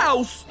up our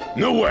house!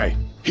 No way!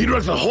 He'd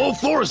wreck the whole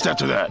forest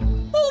after that!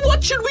 Well,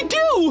 what should we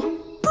do?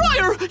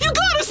 Briar, you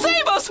gotta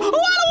save us! Oh, I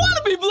don't want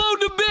to be blown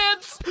to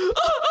bits!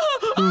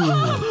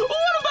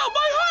 What about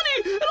my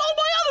honey and all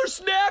my other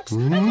snacks?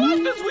 And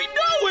life as we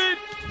know it!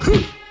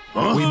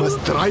 Huh? We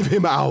must drive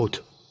him out.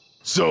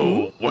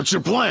 So, what's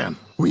your plan?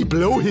 We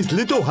blow his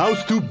little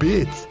house to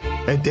bits,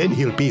 and then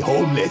he'll be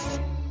homeless.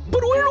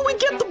 But where do we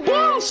get the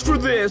bombs for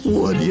this?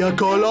 What do you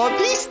call all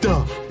this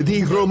stuff?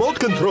 The remote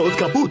control's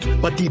kaput,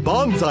 but the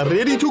bombs are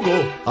ready to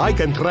go. I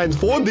can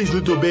transform these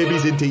little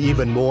babies into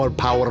even more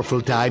powerful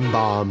time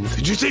bombs.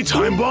 Did you say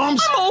time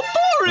bombs? I'm all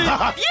for it!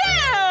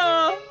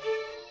 Yeah!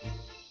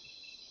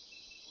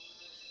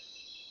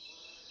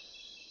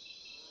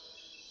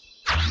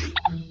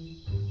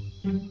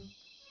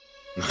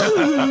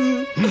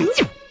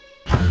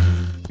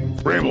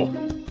 Bramble,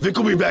 Vic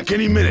will be back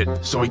any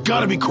minute, so we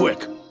gotta be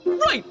quick.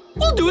 Right,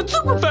 we'll do it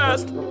super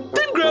fast.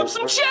 Then grab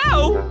some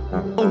chow.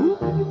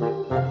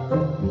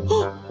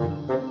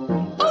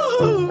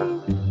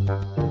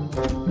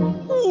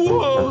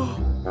 Whoa.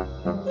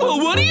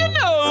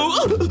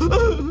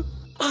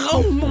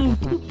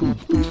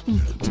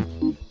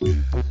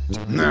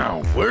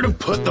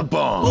 put the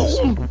bombs.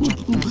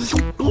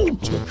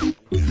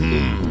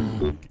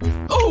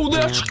 Oh,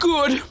 that's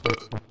good.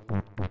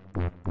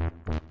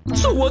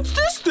 So what's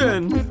this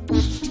then?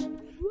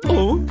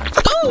 Oh,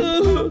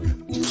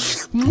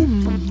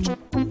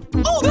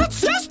 oh,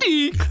 that's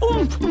zesty.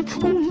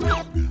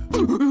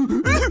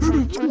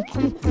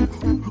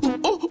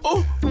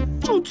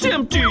 Oh, it's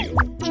empty.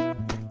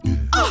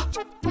 Ah,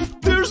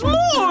 there's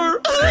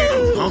more.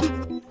 Huh?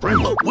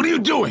 Rainbow, what are you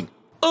doing?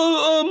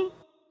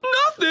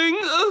 Nothing.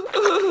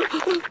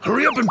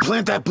 Hurry up and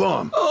plant that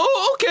bomb.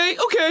 Oh, okay.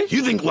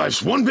 You think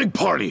life's one big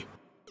party.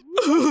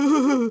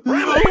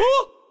 Rainbow!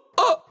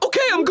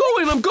 Okay, I'm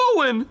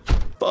going.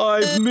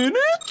 5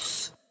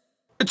 minutes?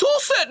 It's all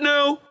set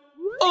now.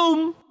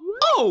 Oh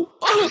no!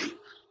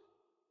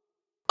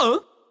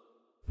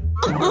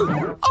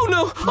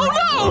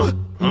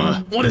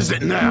 What is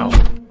it now?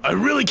 I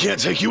really can't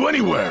take you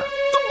anywhere.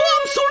 The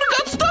bomb sort of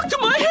got stuck to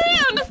my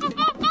hand!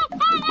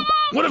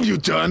 What have you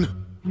done?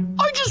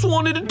 I just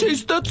wanted to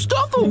taste that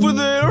stuff over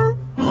there.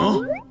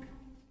 Huh?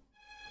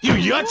 You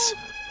yutz!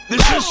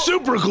 This is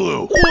super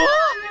glue! What?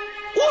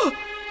 No!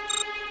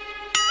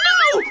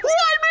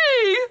 Why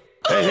me?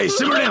 Hey,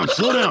 simmer down,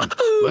 slow down.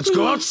 Let's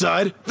go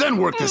outside, then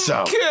work this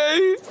out.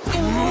 Okay.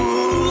 Oh,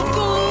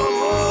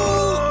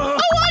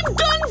 I'm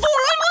done for!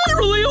 I'm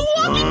literally a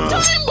walking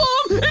time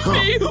bomb! And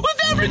me, with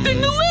everything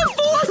to live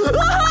for!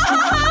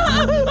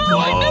 Oh,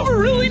 I never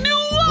really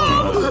knew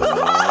love!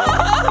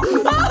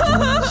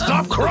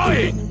 Stop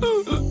crying!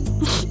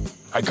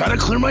 I gotta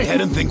clear my head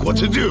and think what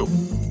to do.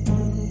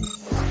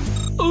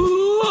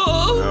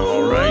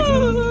 All right.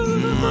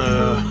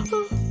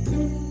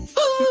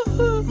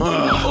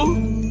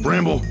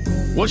 Bramble,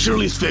 what's your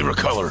least favorite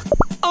color?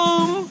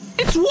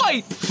 It's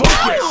white.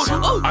 Focus!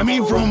 I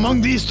mean, from among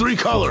these 3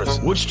 colors,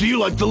 which do you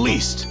like the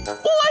least? Well,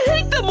 I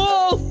hate them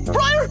all.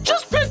 Briar,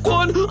 just pick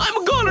one. I'm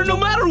a goner no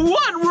matter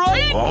what,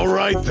 right? All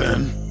right,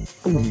 then.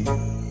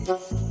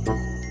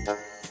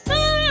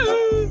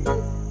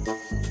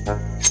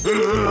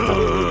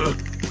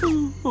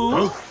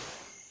 Huh?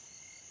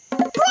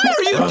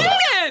 Briar, you did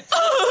it!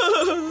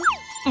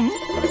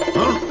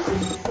 Huh?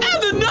 And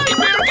the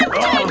nightmare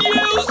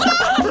continues!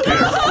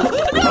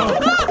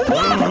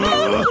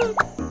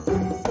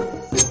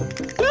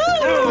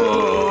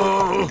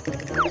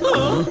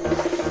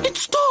 It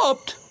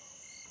stopped!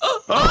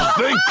 Oh,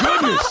 thank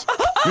goodness!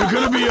 You're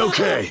gonna be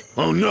okay.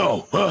 Oh,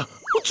 no.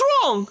 What's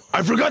wrong?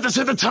 I forgot to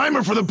set the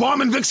timer for the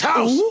bomb in Vic's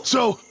house.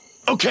 So,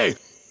 okay,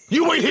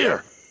 you wait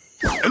here.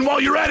 And while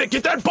you're at it,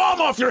 get that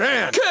bomb off your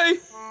hand! Okay.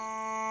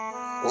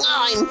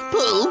 I'm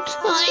pooped.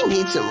 I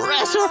need some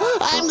rest or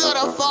I'm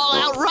gonna fall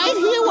out right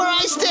here where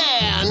I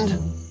stand.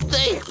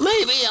 Think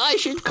maybe I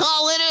should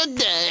call it a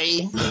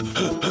day.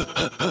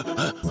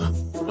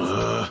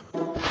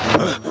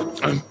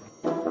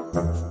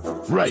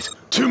 Right,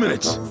 2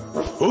 minutes.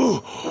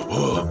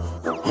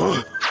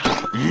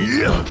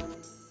 Yeah.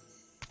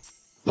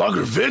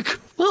 Lager Vic?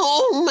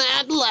 Oh,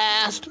 at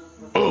last.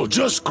 Oh,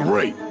 just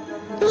great.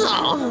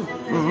 Oh.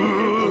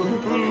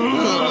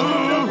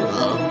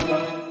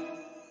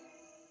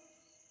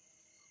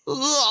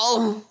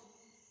 Oh.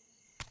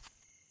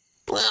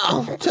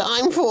 Well,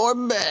 time for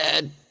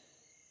bed.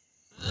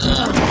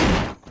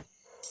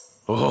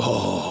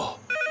 Oh.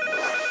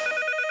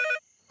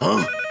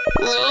 Huh?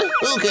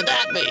 Who could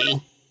that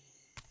be?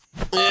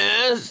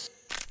 Yes?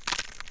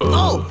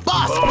 Oh,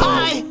 boss,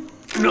 hi!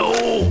 No!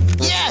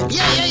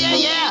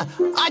 Yeah!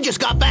 I just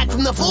got back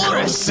from the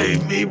forest!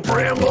 Save me,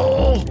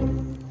 Bramble!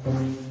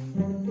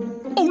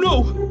 Oh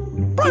no!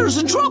 Briar's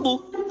in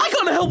trouble! I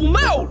gotta help him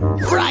out!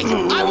 Right!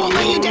 I won't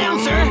lay you down,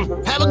 sir!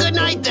 Have a good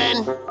night,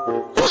 then!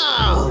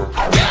 Oh!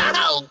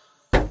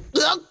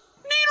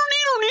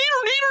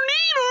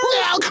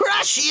 Neater! I'll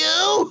crush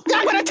you!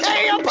 I'm gonna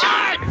tear you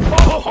apart!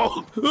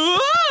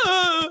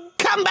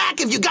 Come back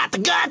if you got the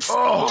guts!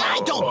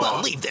 I don't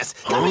believe this!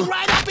 Coming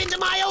right up into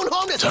my own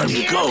home to Time to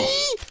scare go.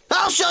 me?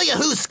 I'll show you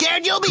who's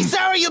scared. You'll be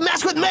sorry you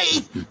mess with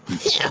me!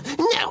 Yeah,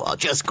 now I'll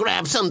just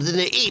grab something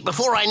to eat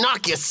before I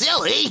knock you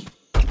silly!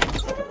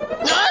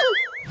 Huh?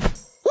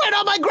 Where'd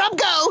all my grub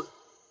go?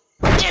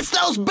 It's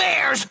those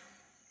bears!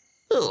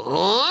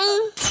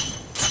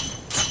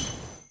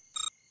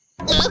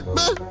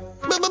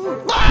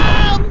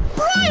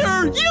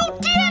 Briar, you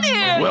did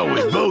it! Well,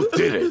 we both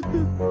did it.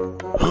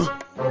 Huh?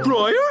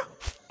 Briar?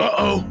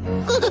 Uh-oh.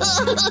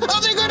 Oh,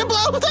 they're gonna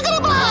blow! They're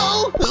gonna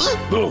blow!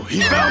 Oh,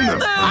 he found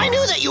them. I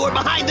knew that you were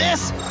behind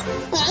this!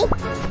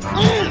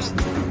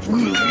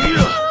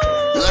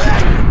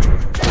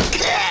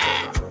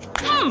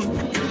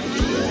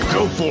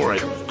 Go for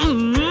it.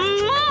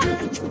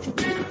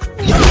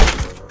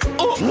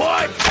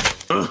 What?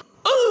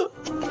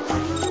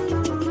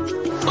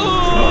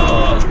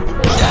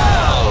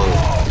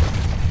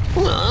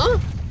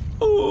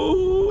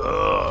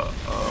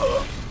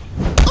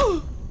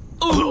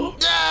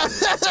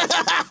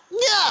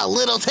 A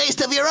little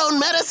taste of your own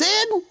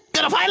medicine?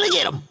 Gonna finally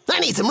get him. I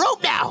need some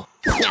rope now.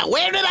 Now,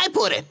 where did I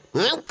put it?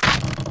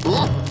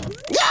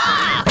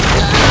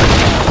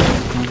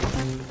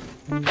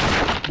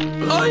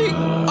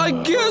 I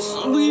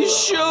guess we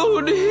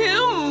showed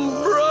him,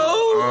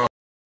 bro.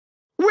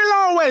 We'll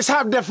always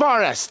have the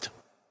forest.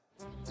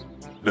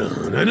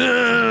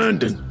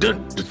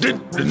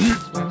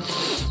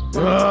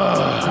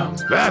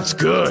 That's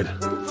good.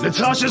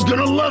 Natasha's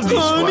gonna love these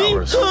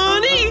flowers.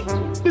 Honey!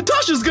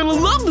 Natasha's gonna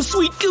love the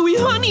sweet gooey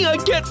honey I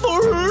get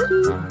for her.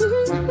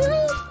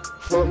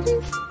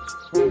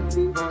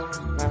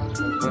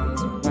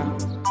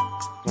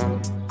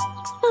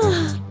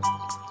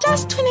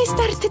 Just when I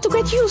started to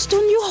get used to a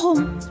new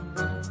home.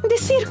 The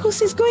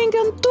circus is going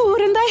on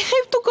tour and I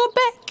have to go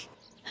back.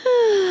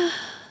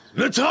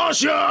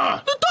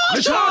 Natasha!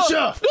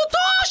 Natasha!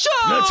 Natasha!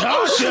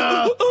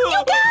 Natasha!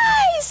 You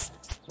guys!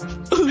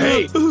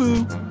 Hey,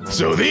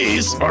 so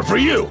these are for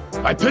you.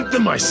 I picked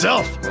them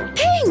myself.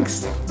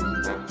 Thanks!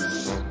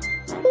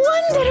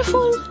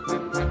 Wonderful!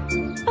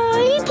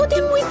 I'll put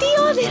them with the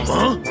others.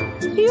 Huh?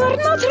 You're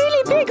not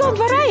really big on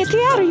variety,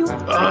 are you?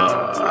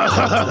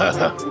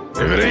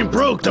 If it ain't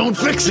broke, don't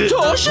fix it.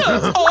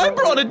 Natasha, I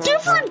brought a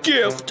different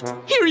gift.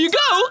 Here you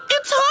go.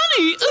 It's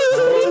honey.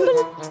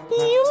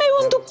 You may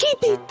want to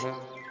keep it.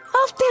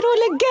 After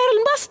all, a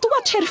girl must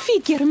watch her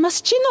figure,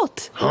 must she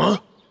not? Huh?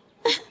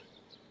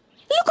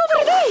 Look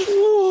over there.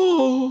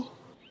 Whoa.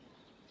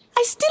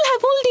 I still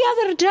have all the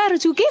other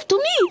jars you gave to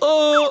me.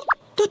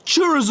 That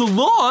sure is a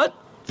lot.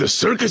 The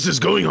circus is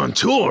going on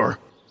tour.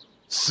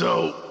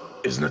 So,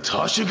 is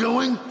Natasha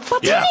going?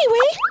 But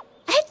anyway,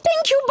 I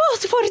thank you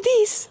both for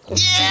this.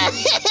 Yeah,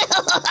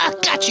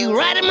 got you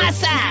right in my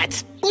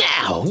sides.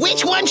 Now,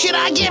 which one should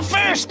I get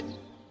first?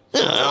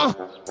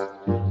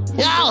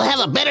 I'll have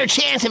a better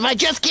chance if I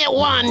just get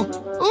one.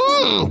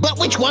 But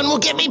which one will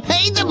get me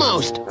paid the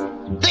most?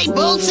 They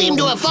both seem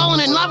to have fallen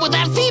in love with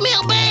that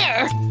female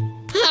bear.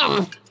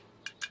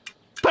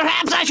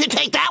 Perhaps I should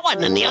take that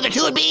one and the other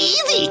two would be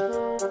easy.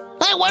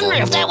 I wonder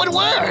if that would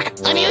work.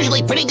 I'm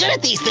usually pretty good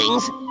at these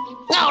things.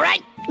 All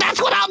right, that's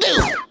what I'll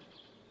do.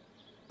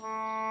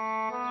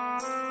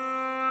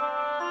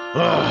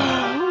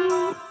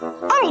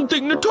 I don't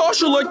think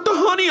Natasha liked the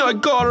honey I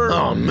got her.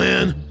 Oh,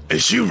 man.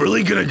 Is she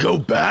really gonna go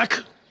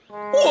back?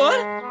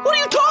 What? What are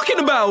you talking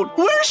about?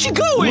 Where is she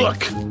going?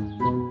 Look.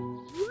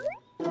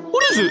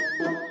 What is it?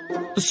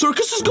 The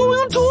circus is going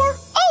on tour?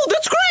 Oh,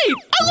 that's great!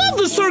 I love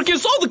the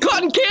circus! All the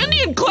cotton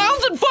candy and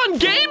clowns and fun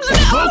games and...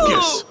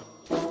 Focus!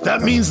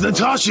 That means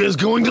Natasha is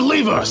going to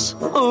leave us.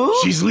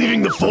 She's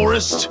leaving the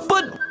forest.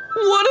 But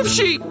what if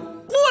she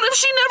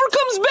never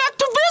comes back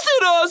to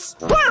visit us?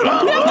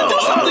 Byron, we have to do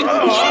something!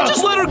 We can't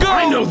just let her go!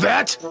 I know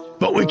that,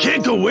 but we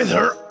can't go with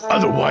her.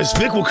 Otherwise,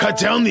 Vic will cut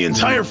down the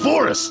entire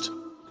forest.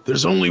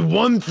 There's only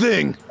one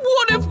thing.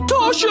 What if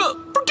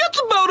Tasha forgets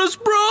about us,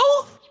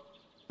 bro?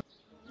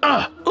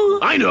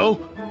 I know.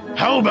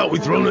 How about we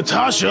throw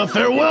Natasha a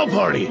farewell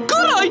party?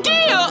 Good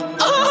idea!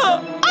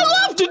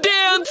 I love to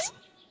dance!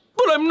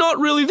 But I'm not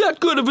really that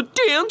good of a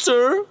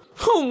dancer.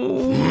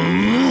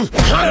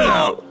 Cut it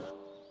out!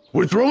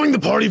 We're throwing the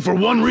party for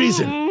one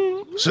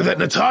reason. So that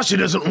Natasha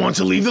doesn't want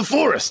to leave the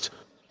forest.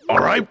 All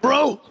right,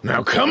 bro?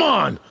 Now come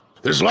on.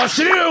 There's lots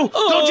to do.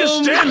 Don't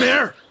just stand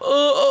there.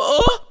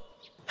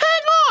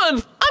 Hang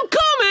on! I'm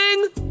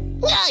coming!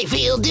 I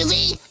feel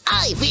dizzy,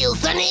 I feel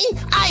sunny,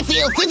 I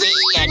feel fizzy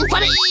and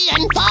funny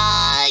and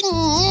fine.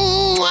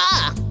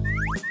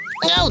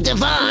 Oh,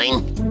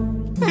 divine.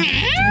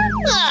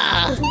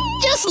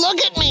 Just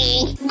look at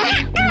me.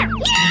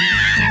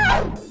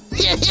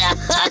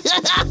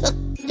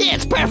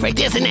 It's perfect,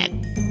 isn't it?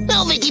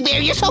 Oh, Vicky Bear,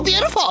 you're so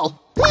beautiful.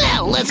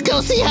 Well, let's go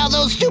see how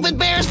those stupid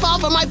bears fall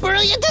for my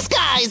brilliant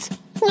disguise.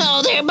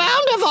 Oh, they're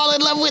bound to fall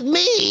in love with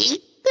me.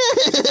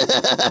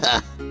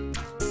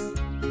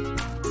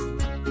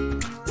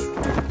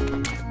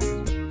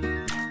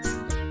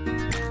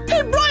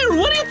 Hey, Briar,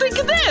 what do you think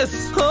of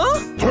this? Huh?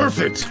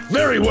 Perfect.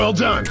 Very well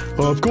done.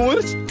 Of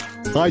course.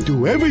 I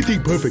do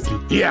everything perfectly.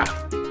 Yeah.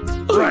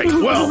 Right.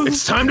 Well,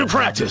 it's time to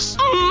practice.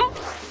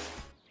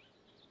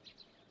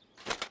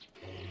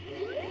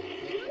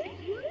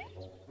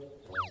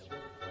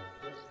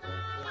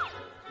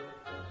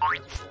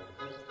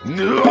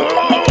 No!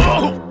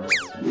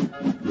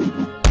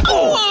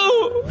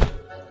 Whoa!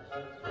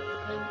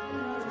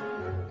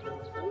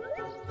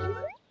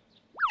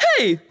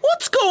 Hey,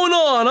 what's going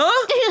on,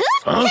 huh?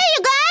 Huh? Hey,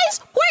 you guys!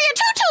 Where your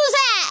tutus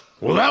at?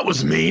 Well, that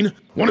was mean.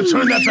 Want to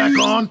turn that back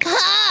on?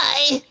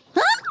 Hi.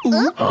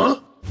 Huh?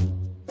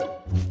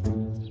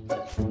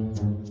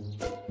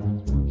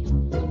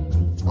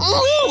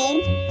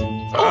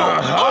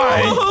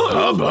 Hi.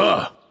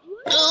 Hubba.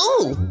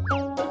 Oh.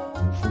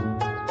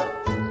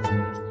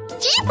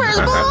 Jeepers,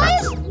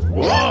 boys!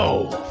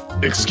 Whoa.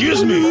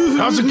 Excuse me.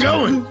 How's it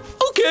going?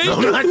 Okay. No,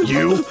 not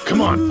you.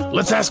 Come on.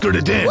 Let's ask her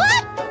to dance.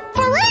 What?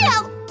 For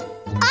real?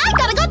 I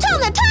gotta go tell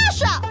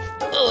Natasha!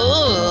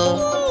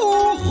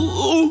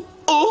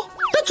 Oh,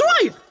 that's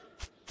right.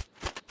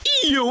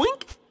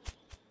 Yoink.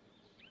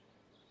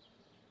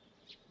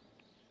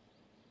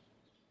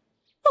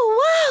 Oh,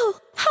 wow!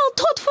 How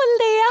thoughtful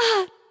they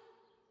are!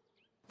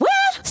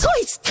 Well, so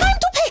it's time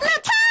to pay...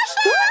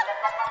 Natasha!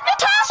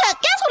 Natasha,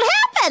 guess what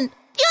happened?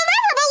 You'll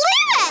never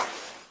believe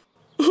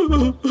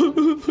it!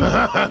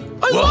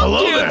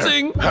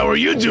 How are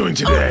you doing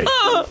today?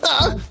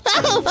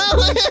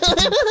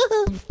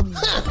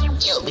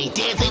 You'll be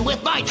dancing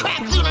with my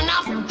trap soon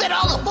enough that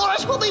all the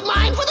forest will be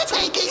mine for the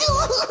taking.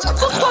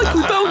 Looks like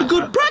we found a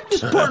good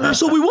practice partner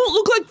so we won't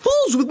look like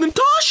fools with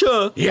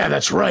Natasha. Yeah,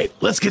 that's right.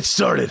 Let's get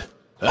started.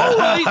 All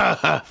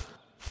right.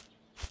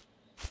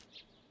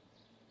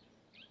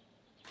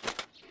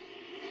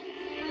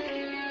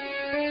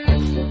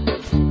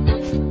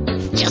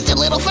 Just a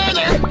little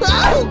further.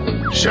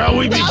 Oh. Shall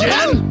we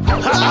begin?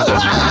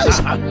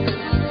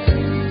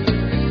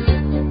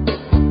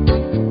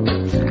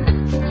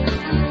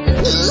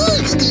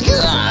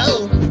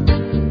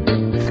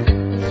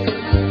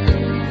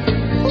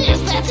 Yes,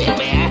 that's it,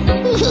 Bear.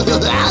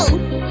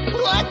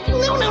 What?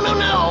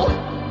 No.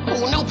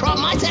 No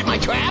problem, I set my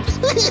traps.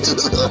 What?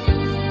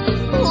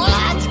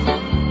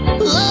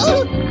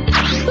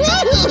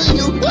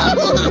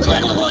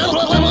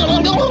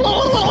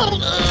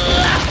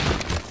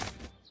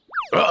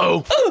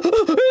 Uh-oh.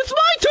 It's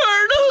my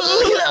turn.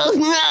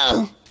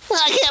 No.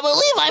 I can't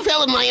believe I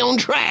fell in my own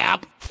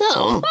trap.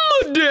 Oh.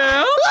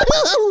 Madame,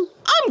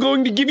 I'm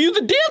going to give you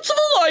the dance of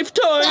a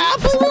lifetime.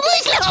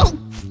 Please no.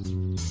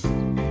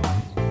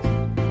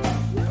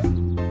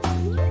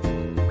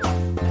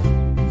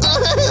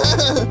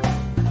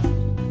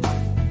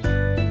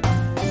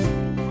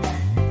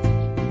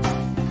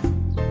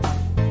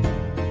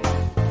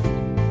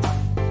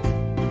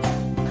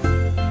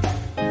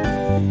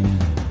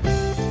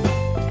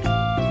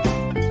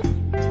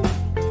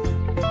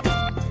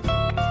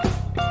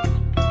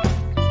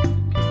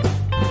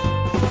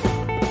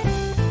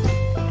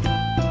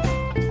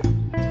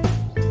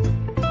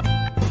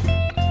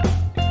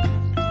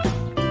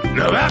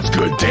 Now that's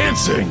good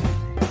dancing.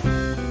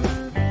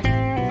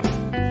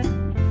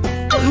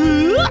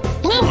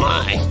 Oh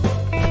my.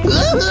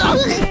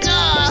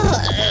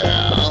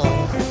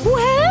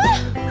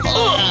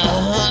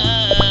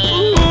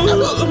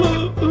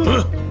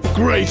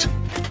 Great.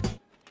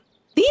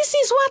 This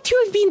is what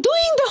you've been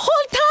doing the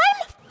whole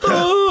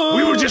time?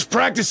 We were just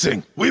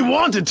practicing. We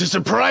wanted to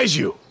surprise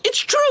you. It's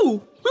true.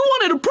 We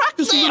wanted to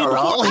practice a little They're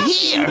all before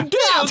here. the dance.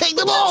 I'll take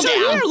them all So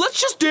down. Here, let's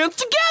just dance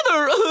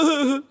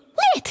together.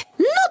 Wait,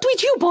 not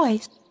with you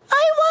boys.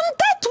 I want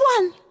that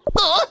one.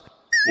 Huh?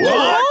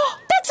 What?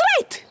 That's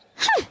right.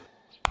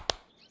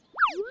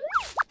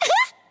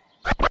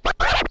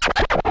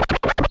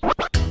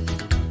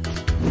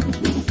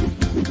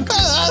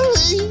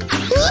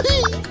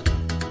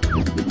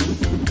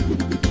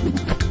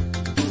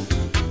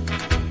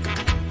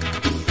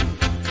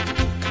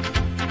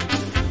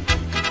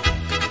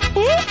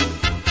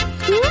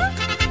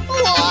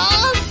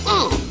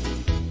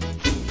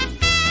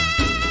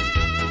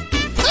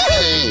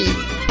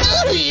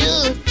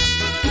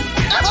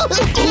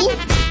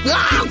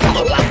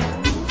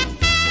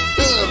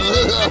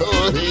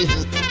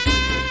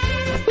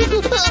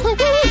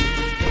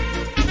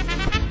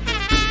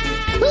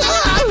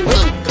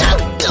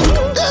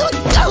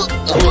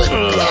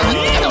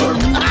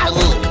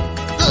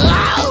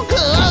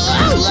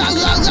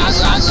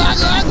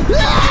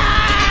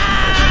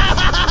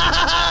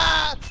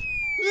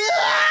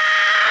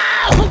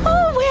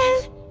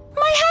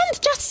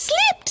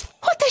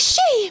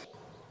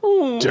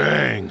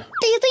 Dang.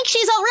 Do you think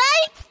she's all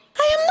right?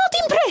 I am not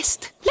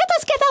impressed. Let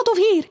us get out of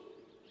here.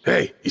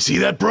 Hey, you see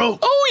that, bro?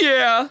 Oh,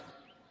 yeah.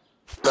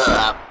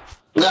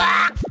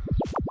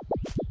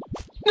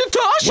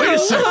 Natasha! Wait a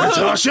sec,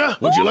 Natasha.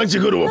 Would you like to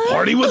go to a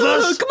party with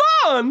us? Come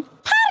on.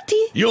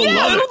 Party? You'll Yeah,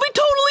 love it'll it. be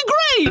totally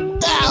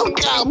great. How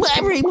come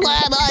every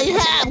plan I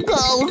have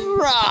goes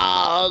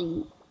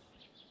wrong?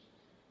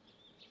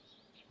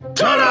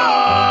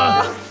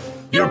 Ta-da!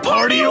 Your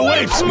party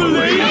awaits,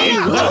 milady.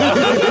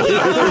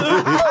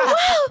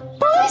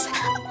 Boys?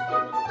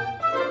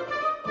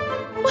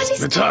 What is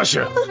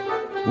Natasha,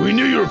 we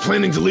knew you were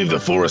planning to leave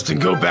the forest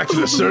and go back to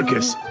the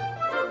circus.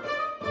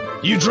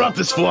 You dropped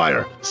this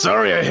flyer.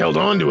 Sorry I held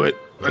on to it.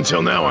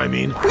 Until now, I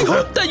mean. We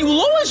hope that you will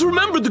always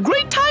remember the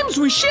great times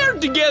we shared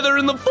together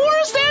in the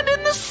forest and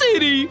in the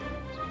city.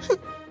 Oh,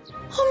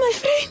 my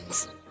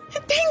friends.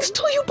 Thanks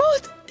to you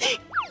both.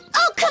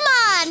 Oh, come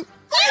on. You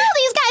know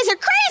these guys are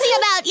crazy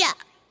about you.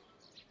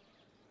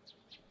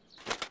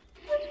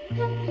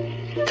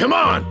 Come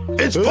on,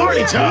 it's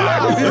party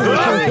time!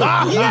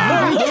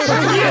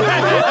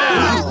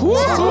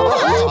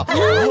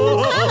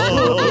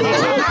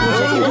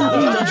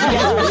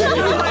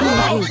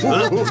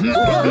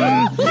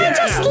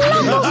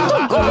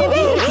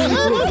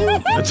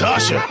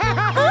 Natasha,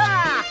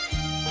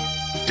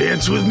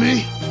 dance with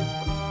me?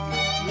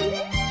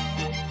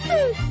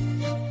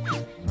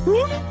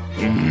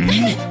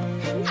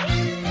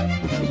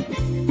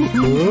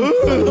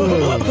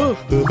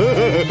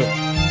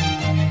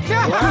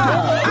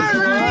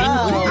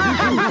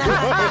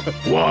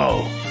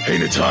 Whoa. Hey,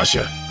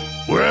 Natasha,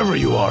 wherever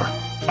you are,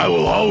 I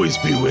will always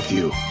be with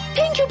you.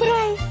 Thank you,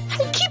 Brian.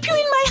 I'll keep you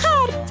in my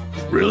heart.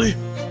 Really?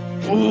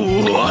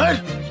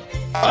 What?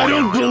 I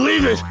don't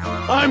believe it.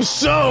 I'm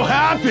so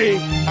happy.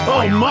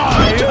 Oh, my.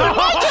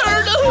 My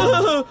turn.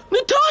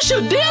 Natasha!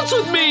 should dance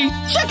with me.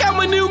 Check out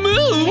my new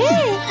move.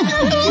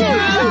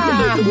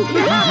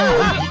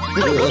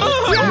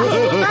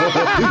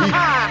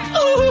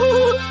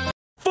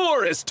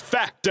 Forest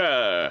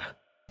Factor.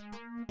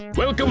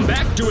 Welcome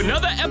back to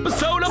another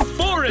episode of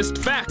Forest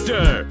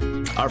Factor.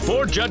 Our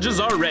 4 judges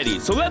are ready,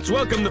 so let's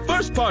welcome the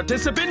first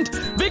participant,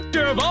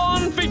 Victor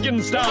von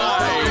Finkenstein.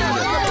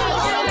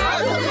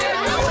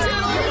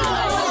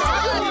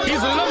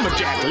 He's a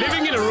lumberjack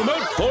living in a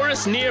remote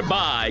forest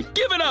nearby.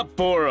 Give it up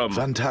for him.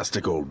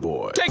 Fantastic, old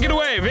boy. Take it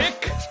away,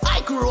 Vic.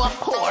 I grew up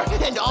poor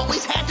and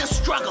always had to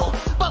struggle.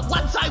 But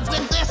once I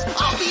win this,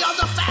 I'll be on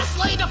the fast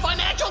lane to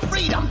financial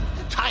freedom.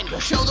 Time to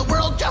show the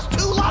world just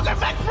who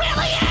Lagerbeck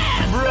really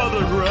is!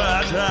 Brother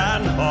Rat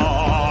and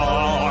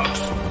Fox,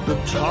 the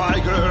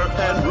tiger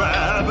and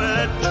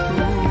rabbit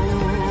too.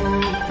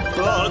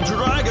 The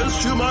dragons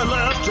to my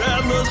left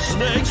and the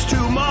snakes to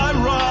my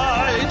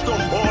right. The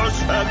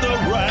horse and the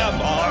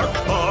ram are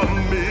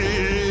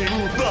coming.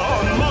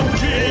 The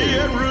monkey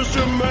and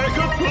rooster make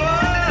a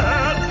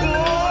plan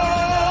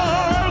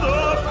for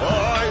the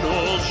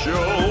final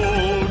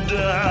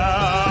showdown.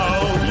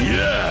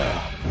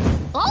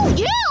 Yeah! Oh,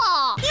 yeah!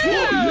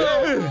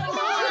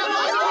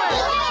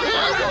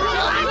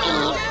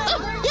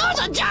 You're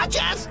the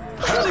judges!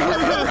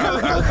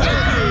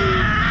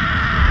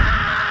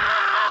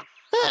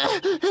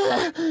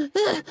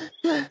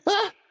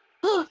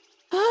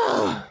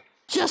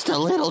 Just a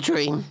little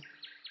dream.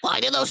 Why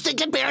do those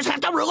stinking bears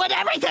have to ruin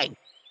everything?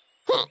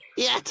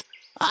 Yet,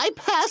 I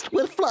passed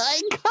with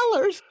flying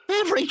colors.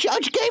 Every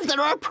judge gave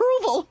their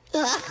approval.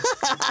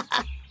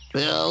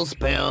 Bills.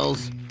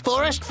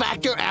 Forest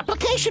Factor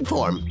application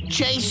form.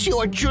 Chase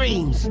your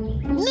dreams.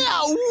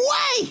 No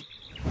way!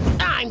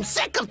 I'm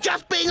sick of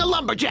just being a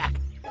lumberjack.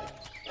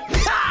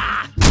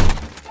 Ha!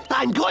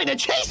 I'm going to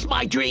chase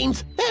my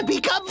dreams and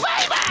become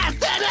famous,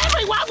 and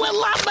everyone will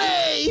love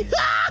me!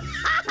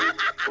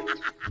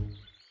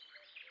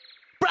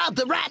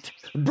 Brother Rat,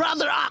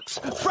 Brother Ox,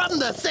 from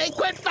the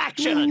Sacred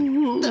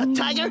Faction. The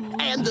tiger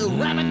and the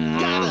rabbit,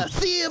 gotta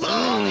see them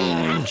all in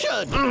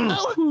action.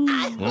 Oh,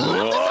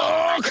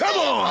 come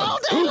on!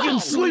 Who can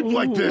sleep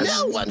like this?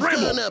 No one's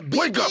Bramble, gonna beat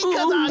wake me up!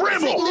 'cause I'm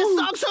Bramble, singing this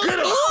song so get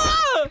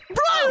up!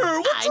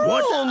 Briar, what's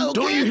What?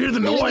 Don't you hear the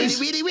noise?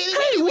 Hey,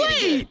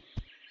 wait!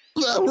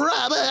 The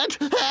rabbit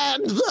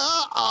and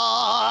the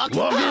ox.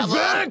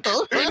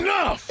 Lagerbeck,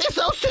 enough! It's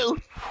those two.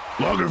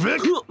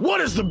 Lagerbeck,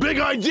 what is the big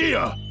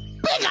idea?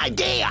 Big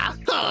idea!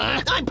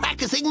 I'm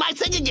practicing my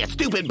singing, you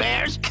stupid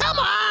bears. Come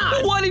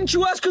on! Why didn't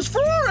you ask us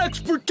for our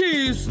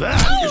expertise? That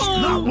is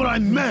not what I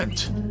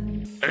meant.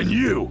 And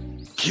you,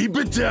 keep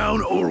it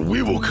down or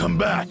we will come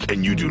back,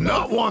 and you do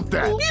not want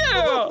that.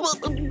 Yeah!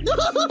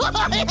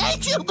 I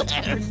hate you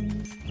bears!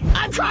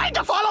 I'm trying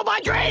to follow my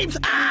dreams!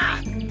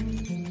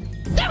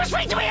 Never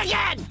speak to me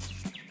again!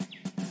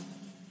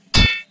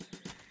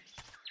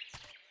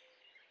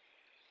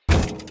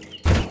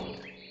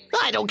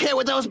 I don't care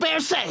what those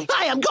bears say.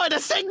 I am going to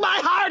sing my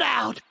heart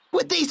out.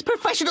 With these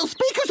professional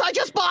speakers I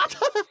just bought,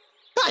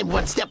 I'm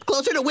one step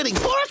closer to winning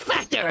Forest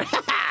Factor.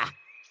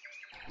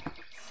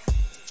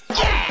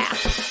 Yeah!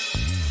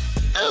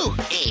 Ooh,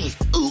 ee,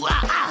 ooh,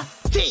 ah, ah.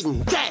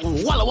 Ting,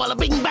 tang, walla, walla,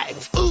 bing, bang.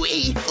 Ooh,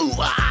 ee, ooh,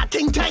 ah, ah.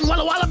 Ting, tang,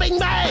 walla, walla, bing,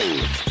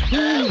 bang.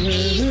 Ooh,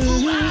 ee,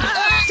 ooh, ah,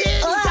 ah.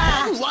 Ting,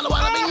 tang, walla,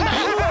 walla, bing,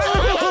 bang.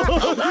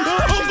 Ooh, ah,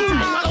 ting, tang,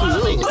 walla,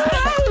 walla, bing, bang.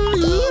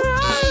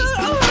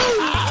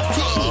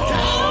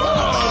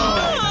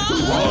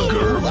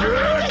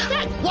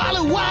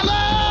 Wallow,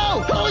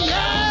 wallow! Oh,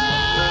 yeah!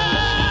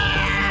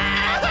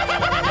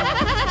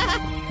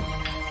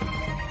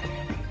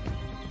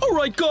 All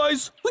right,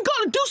 guys, we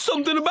gotta do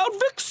something about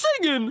Vic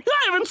singing.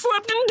 I haven't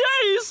slept in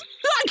days.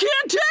 I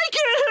can't take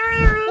it.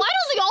 Why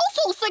does he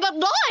also sing at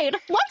night?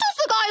 When does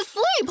the guy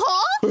sleep,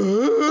 huh?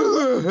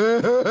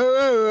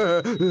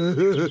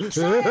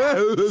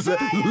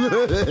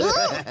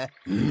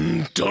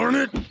 Darn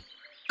it!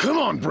 Come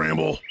on,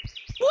 Bramble.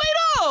 Wait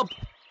up!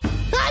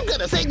 I'm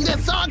gonna sing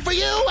this song for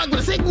you. I'm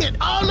gonna sing it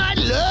all night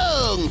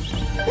long.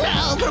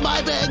 Now for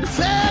my big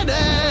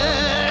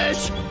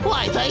finish.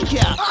 Why, thank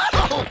you.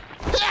 Oh,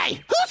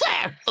 hey, who's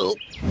there? Oh,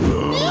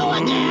 you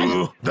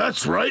again?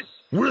 That's right.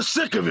 We're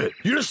sick of it.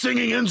 Your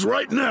singing ends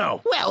right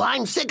now. Well,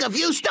 I'm sick of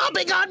you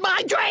stomping on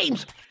my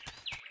dreams.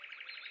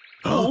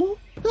 Huh?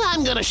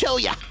 I'm gonna show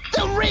you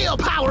the real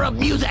power of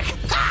music.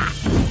 Ha!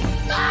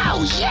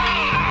 Oh,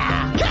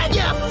 yeah! Can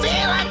you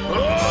feel it? Oh!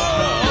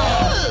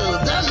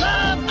 The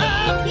love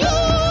of you!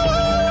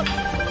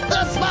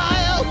 The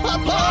smile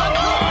upon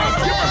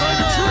Get behind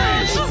the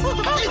trees!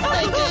 It's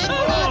making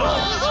my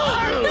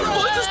heart. His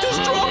voice is too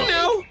strong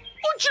now.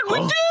 What should we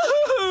do?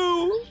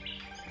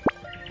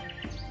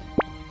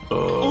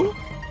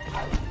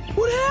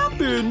 What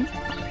happened?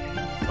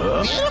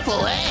 Beautiful,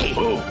 eh?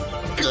 Oh,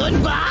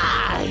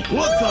 Goodbye!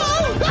 what the?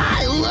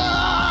 I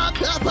look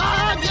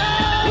upon you!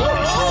 You're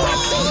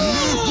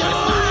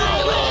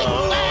smiling.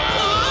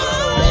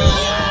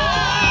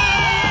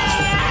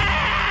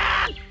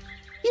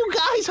 You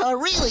guys are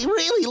really,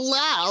 really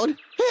loud.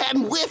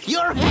 And with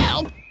your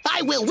help,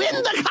 I will win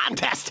the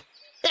contest.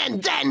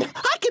 And then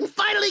I can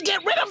finally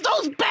get rid of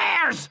those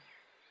bears!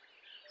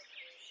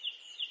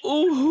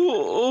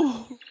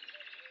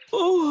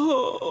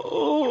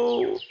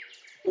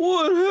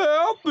 What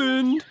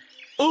happened?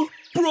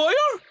 Briar?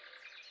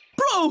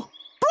 Bro!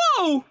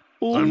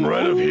 I'm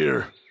right up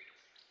here.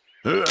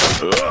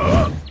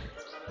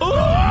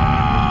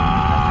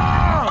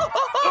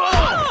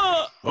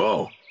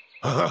 Oh.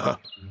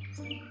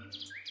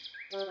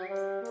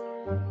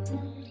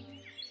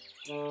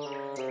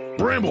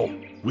 Bramble,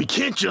 we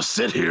can't just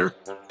sit here.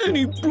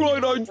 Any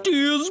bright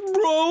ideas,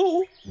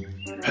 bro?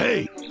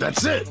 Hey,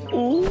 that's it.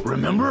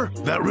 Remember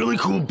that really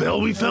cool bell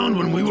we found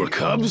when we were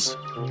cubs?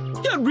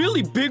 That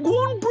really big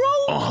one,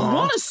 bro?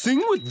 Wanna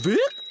sing with Vic?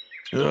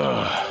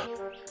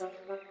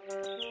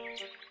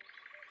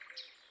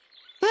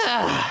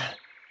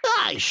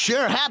 I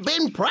sure have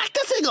been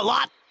practicing a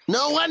lot.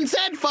 No one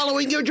said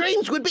following your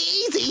dreams would be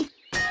easy.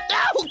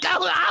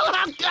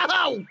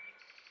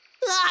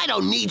 I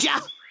don't need ya.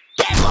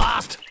 Get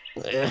lost.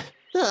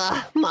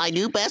 My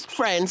new best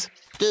friends.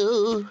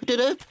 Hey,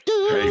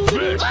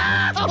 Vic.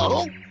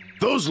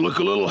 Those look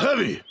a little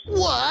heavy.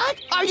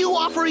 What? Are you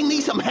offering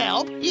me some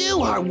help?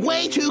 You are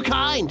way too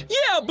kind.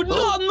 Yeah, but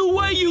not in the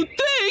way you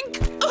think.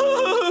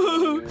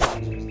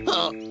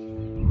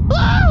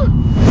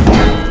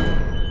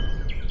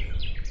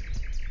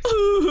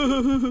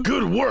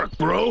 Good work,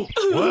 bro.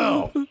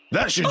 Well,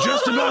 that should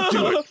just about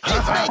do it.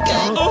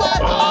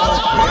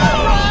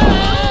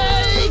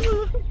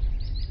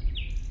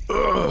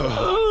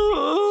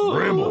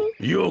 Bramble,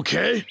 you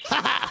okay?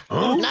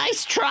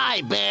 Nice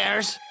try,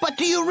 bears. But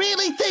do you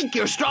really think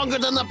you're stronger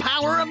than the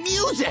power of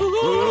music? I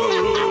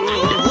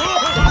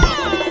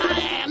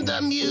am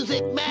the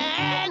music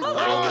man. I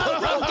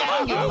come from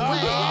down your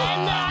way,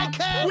 and I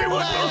can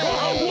play.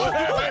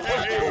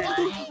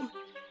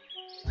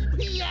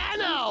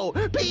 Piano!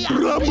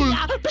 Bramble,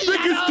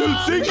 Vic is still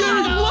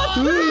singing! What? I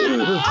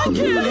can't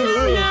hear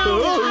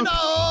you!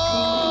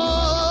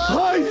 I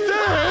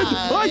said!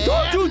 I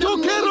told you to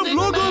get him,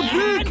 Logo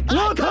Vic!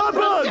 What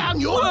happened? Down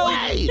your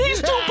way!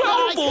 He's too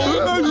powerful!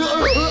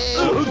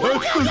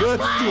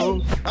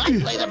 I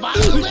play the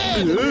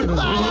violin!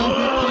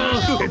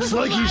 It's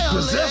like he's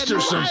possessed or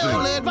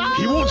something.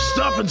 He won't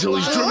stop until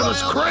he's driven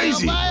us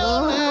crazy.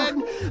 I am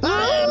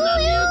the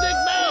music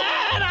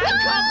man! I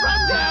come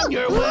from down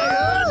your way,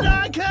 and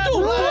I can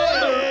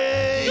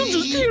play! You'll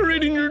just hear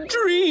it in your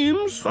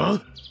dreams. Huh?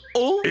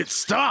 It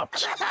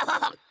stopped.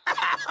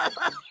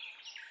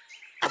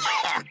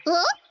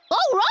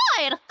 All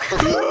right.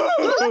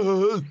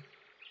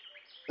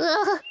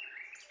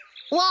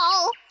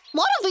 Well,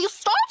 what if he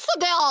starts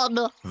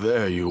again?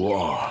 There you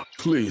are.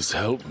 Please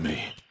help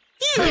me.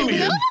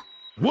 Fabian,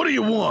 what do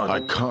you want?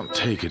 I can't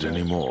take it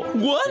anymore.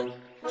 What?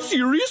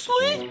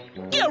 Seriously?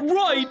 Yeah,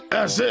 right.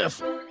 As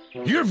if.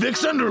 You're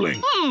Vic's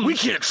underling. We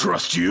can't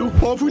trust you.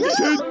 Off with his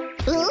head.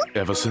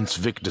 Ever since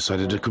Vic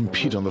decided to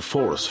compete on the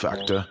Forest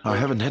Factor, I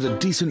haven't had a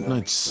decent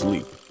night's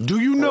sleep.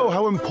 Do you know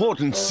how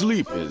important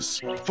sleep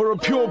is? For a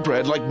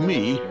purebred like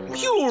me?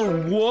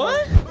 Pure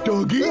what?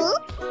 Doggy?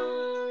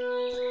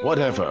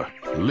 Whatever.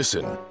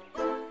 Listen.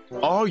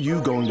 Are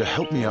you going to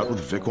help me out with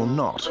Vic or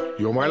not?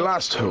 You're my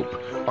last hope.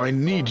 I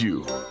need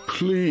you.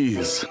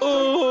 Please.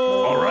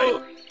 All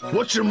right.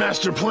 What's your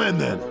master plan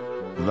then?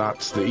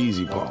 That's the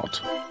easy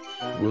part.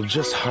 We'll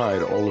just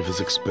hide all of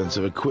his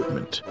expensive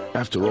equipment.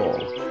 After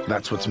all,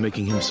 that's what's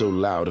making him so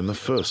loud in the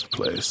first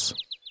place.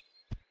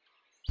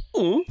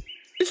 Isn't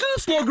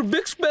this longer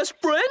Vic's best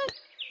friend?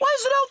 Why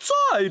is it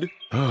outside?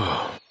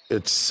 Oh,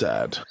 it's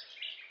sad.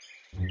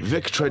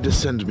 Vic tried to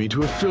send me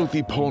to a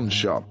filthy pawn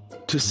shop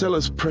to sell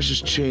his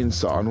precious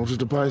chainsaw in order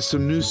to buy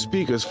some new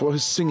speakers for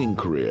his singing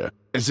career,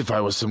 as if I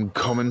was some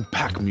common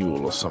pack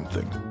mule or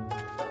something.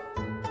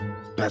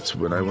 That's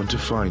when I went to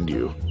find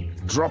you.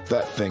 Drop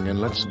that thing and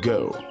let's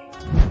go.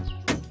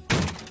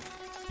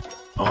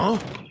 Huh?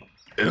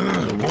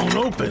 It won't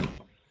open.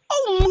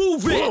 Oh,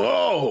 move it!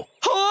 Whoa!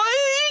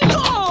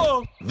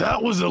 Hi!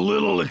 That was a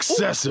little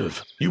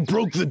excessive. You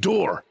broke the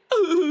door.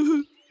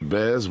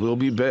 Bears will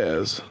be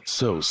bears.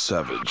 So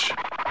savage.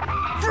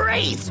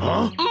 Freeze!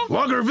 Huh?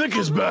 Logger Vic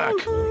is back.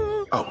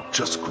 Oh,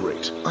 just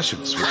great. I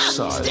should switch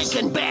sides.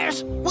 Stinking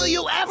bears! Will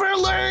you ever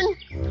learn?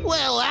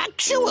 Well,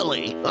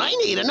 actually, I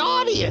need an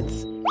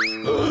audience.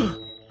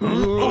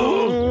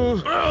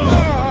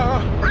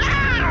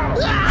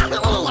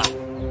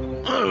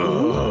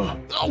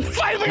 Oh,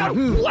 finally!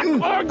 One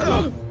more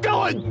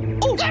going!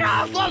 Get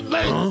off of me!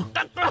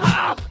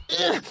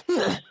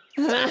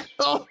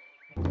 Oh.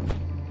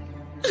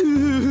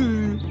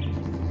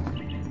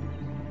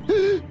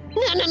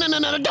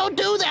 No, don't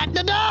do that!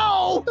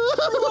 No!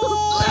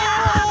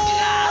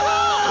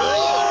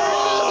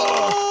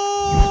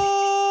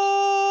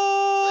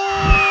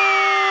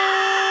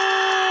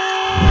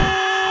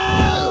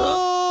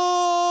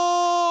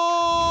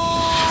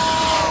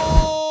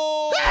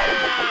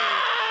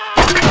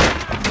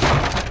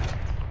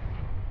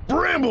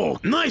 Bramble,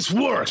 nice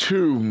work!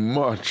 Too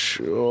much.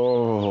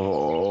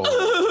 Oh.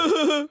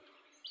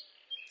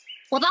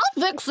 Without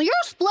Vic's ear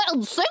split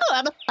and singing,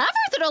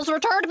 everything is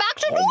returned back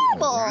to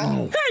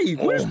normal. Hey,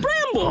 where's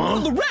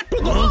Bramble? The rat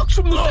with the hawks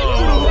from the same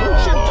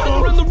universe.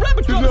 Tiger and the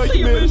rabbit got to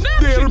see him in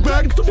action. They're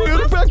back,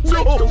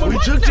 no! We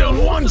took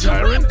down one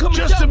tyrant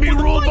just to be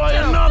ruled by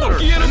another,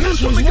 and this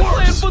was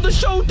worse. For the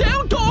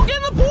showdown, dog,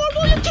 and the poor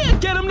boy, you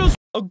can't get him to...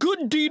 A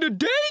good deed a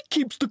day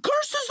keeps the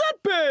curses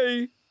at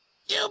bay.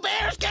 You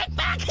bears, get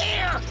back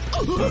here!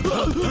 I'll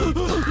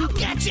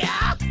get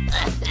ya!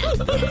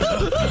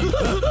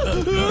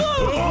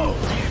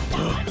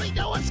 Finally,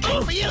 no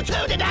escape for you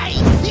two today!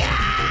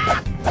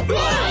 Yeah!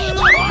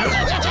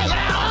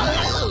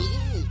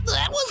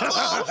 That was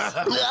close!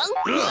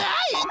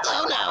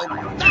 Oh no!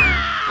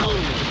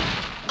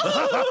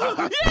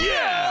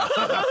 Yeah!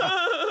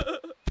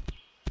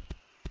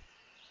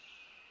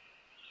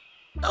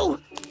 Oh!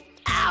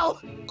 Ow!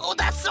 Oh,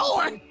 that's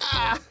sore!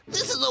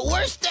 This is the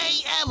worst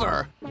day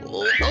ever!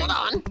 Oh, hold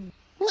on.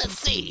 Let's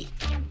see.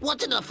 What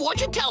did the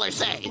fortune teller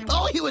say?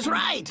 Oh, he was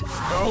right!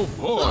 Oh,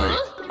 boy.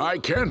 I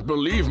can't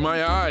believe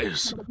my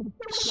eyes.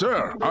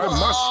 Sir, I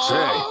must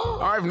say,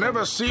 I've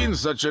never seen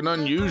such an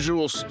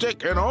unusual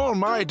stick in all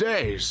my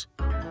days.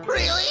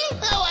 Really?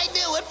 Oh, I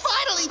knew it!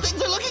 Finally,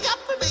 things are looking up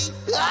for me!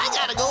 I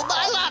gotta go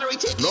buy lottery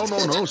tickets!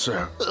 No,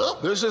 sir.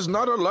 This is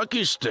not a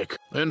lucky stick.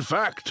 In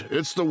fact,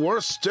 it's the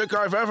worst stick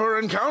I've ever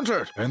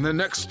encountered. In the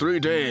next 3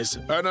 days,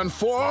 an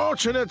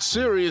unfortunate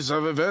series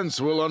of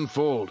events will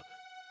unfold.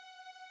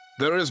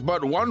 There is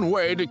but one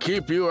way to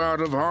keep you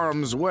out of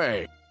harm's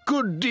way.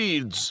 Good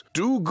deeds.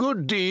 Do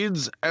good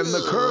deeds, and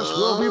the curse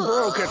will be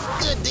broken.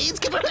 Good deeds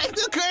can protect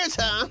the curse,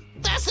 huh?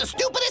 That's the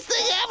stupidest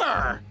thing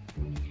ever!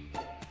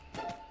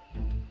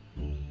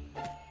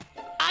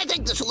 I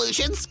think the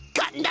solution's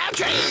cutting down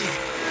trees!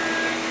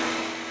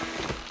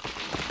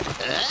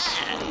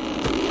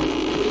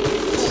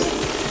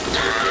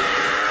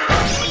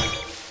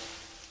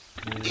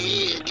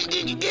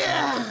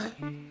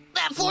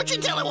 That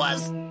fortune teller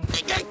was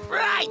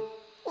right.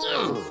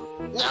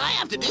 I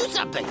have to do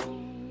something.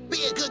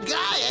 Be a good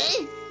guy,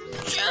 eh?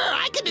 Sure,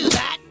 I can do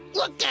that.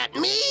 Look at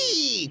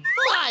me.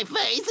 My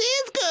face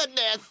is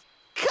goodness.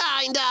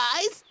 Kind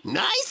eyes,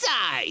 nice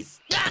eyes.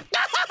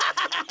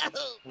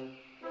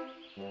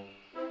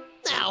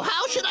 Now,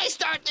 how should I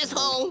start this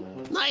whole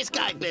nice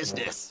guy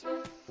business?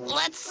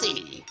 Let's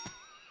see.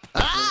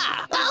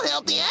 I'll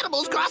help the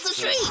animals cross the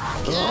street.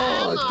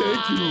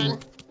 Thank you.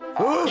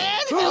 And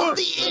help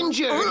the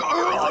injured.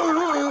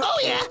 Oh,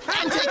 yeah,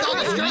 and take all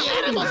the stray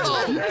animals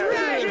home.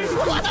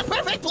 What a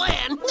perfect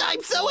plan.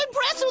 I'm so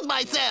impressed with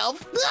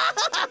myself.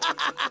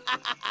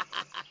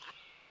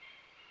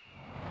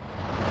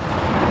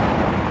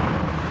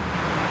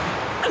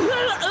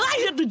 I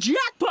hit the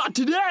jackpot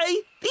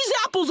today. These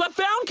apples I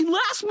found can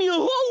last me a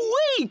whole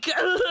week.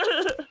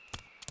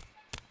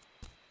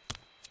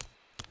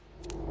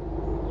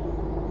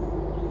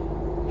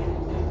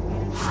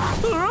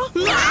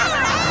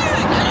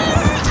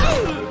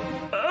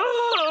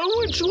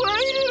 Which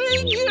way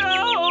did he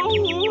go?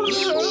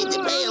 You need to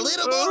pay a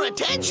little more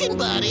attention,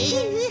 buddy.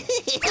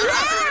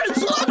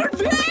 It's over,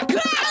 Vic!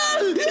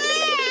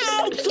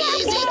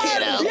 Easy,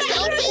 kiddo.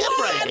 Don't be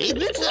afraid.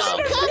 So,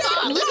 come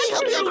on, let me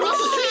help you across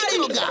the street,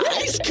 little guy.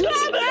 He's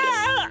coming!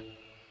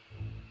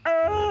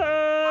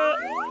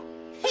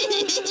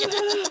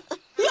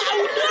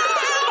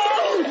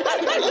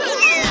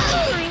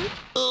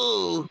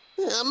 Ooh,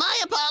 my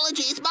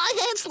apologies. My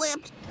hand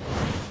slipped.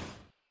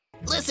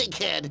 Listen,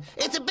 kid,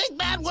 it's a big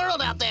bad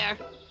world out there.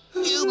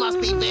 You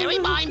must be very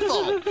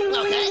mindful,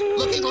 okay?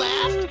 Looking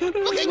left,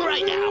 looking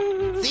right now.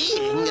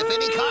 Seeing if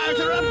any cars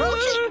are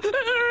approaching.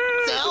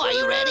 So, are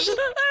you ready?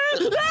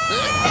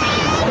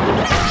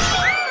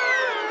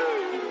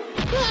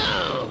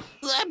 Oh,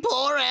 that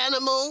poor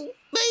animal.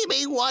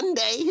 Maybe one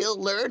day he'll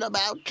learn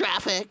about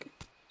traffic.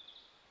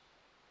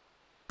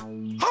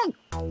 I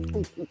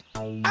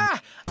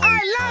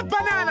love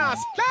bananas!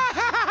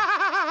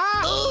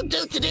 Oh,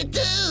 do.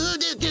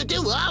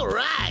 All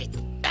right.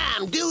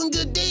 I'm doing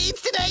good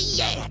deeds today,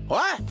 yeah.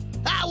 What?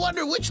 I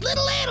wonder which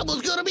little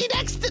animal's gonna be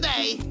next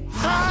today.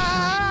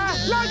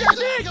 Like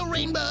a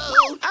rainbow.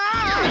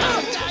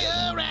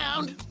 Sky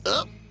around.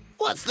 Oh,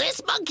 what's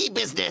this monkey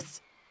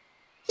business?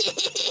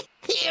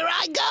 Here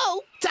I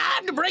go.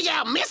 Time to bring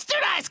out Mr.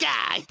 Nice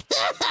Guy.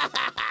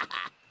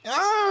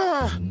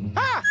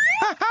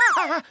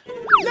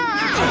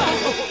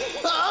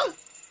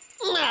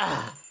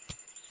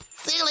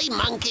 Silly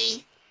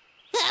monkey.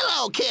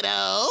 Hello,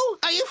 kiddo.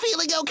 Are you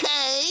feeling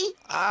okay?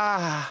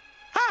 Oh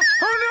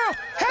no!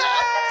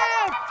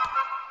 Help!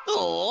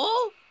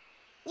 Oh,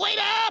 wait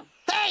up!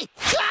 Hey!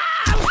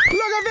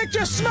 Look at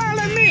Victor smile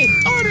at me!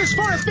 Oh, this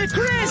forest be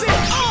crazy!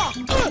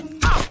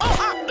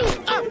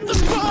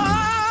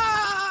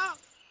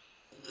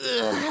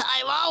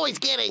 I'm always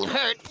getting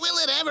hurt. Will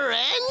it ever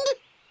end?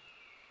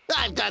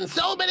 I've done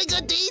so many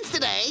good deeds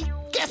today.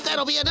 Guess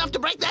that'll be enough to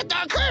break that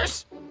dark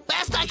curse.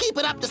 Best I keep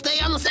it up to stay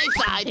on the safe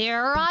side.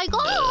 Here I go.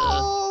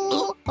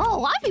 Oh,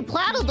 Oh, I've been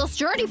planning this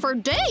journey for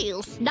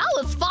days. Now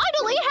it's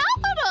finally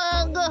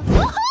happening.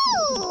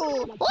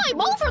 Woohoo!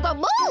 I'm over the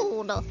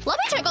moon. Let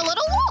me take a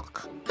little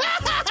look.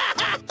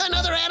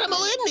 Another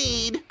animal in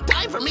need.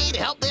 Time for me to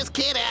help this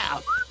kid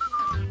out.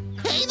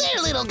 Hey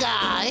there, little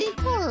guy.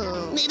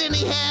 Need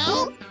any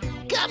help?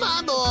 Come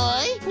on,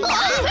 boy.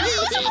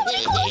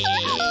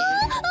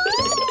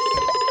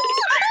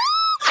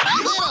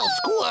 Little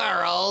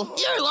squirrel,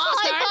 you're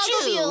lost,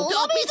 aren't you?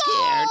 Don't be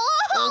scared.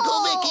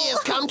 Uncle Vicky has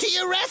come to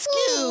your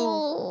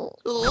rescue.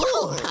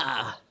 Ooh,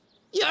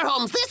 your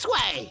home's this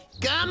way.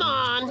 Come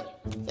on.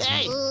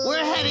 Hey,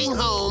 we're heading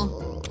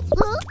home.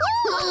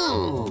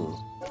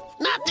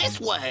 Not this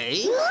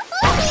way.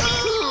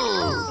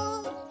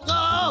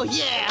 Oh,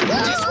 yeah,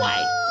 this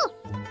way.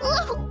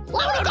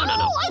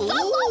 No.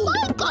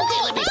 Okay,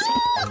 let me see.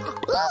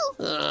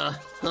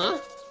 Huh?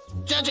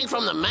 Judging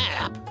from the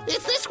map,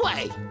 it's this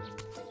way.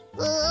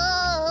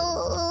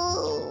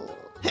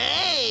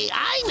 Hey,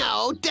 I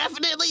know.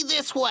 Definitely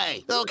this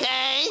way,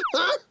 okay?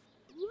 Huh?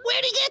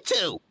 Where'd he get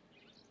to?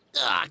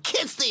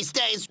 Kids these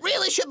days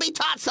really should be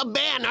taught some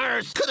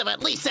manners. Could have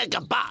at least said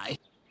goodbye.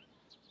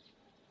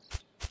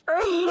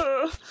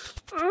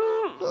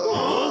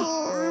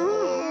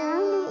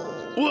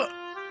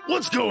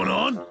 What's going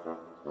on?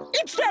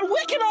 It's that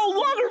wicked old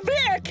Logger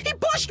Vic! He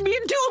pushed me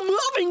into a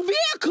moving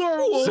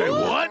vehicle! Say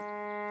what?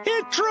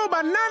 He threw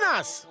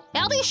bananas!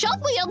 And he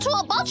shoved me into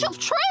a bunch of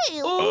trees.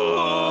 You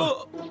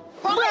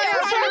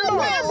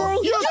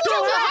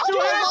still have to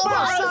help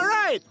us, all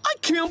right? I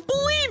can't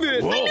believe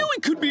it! Whoa. I knew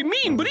he could be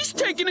mean, but he's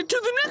taking it to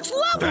the next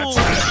level!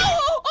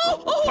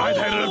 I've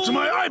had it up to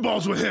my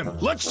eyeballs with him!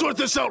 Let's sort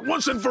this out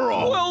once and for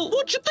all! Well,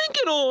 what you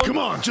thinking on? Come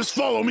on, just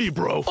follow me,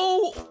 bro!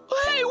 Oh,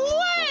 hey,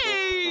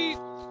 wait!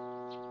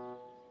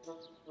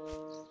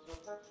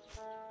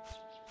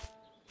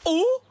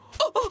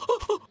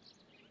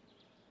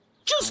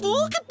 Just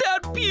look at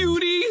that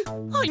beauty!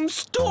 I'm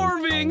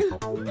starving!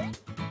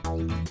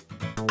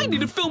 I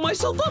need to fill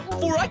myself up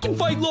before I can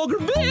fight Logger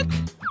Vic!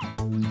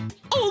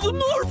 All the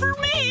more for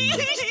me!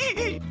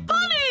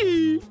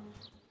 Honey!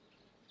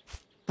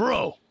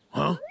 Bro,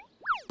 huh?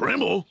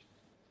 Bramble?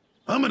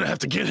 I'm gonna have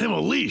to get him a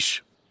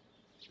leash.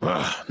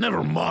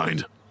 Never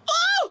mind.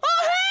 Help!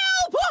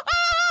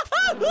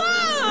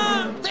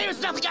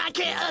 There's nothing I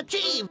can't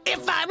achieve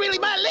if I really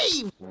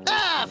believe.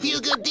 A few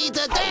good deeds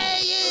a day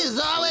is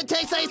all it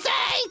takes, they say,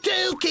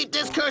 to keep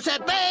this curse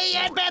at bay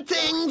and bad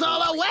things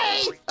all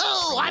away.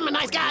 Oh, I'm a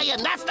nice guy,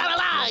 and that's not a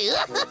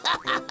lie.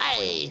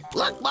 Hey,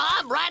 look,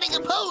 Bob, riding a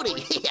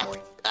pony.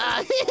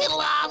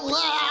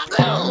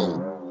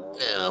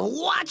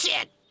 Watch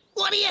it.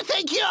 What do you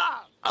think you're?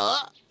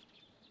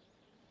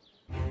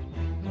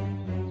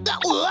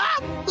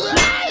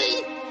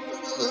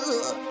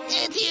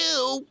 It's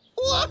you.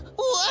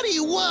 What do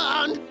you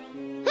want?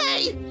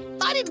 Hey,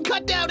 I didn't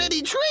cut down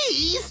any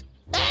trees,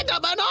 and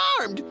I'm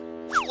unarmed.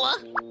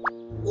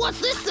 What's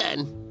this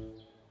then?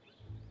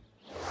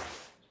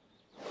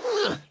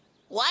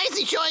 Why is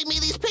he showing me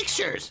these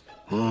pictures?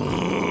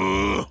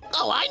 Oh,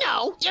 I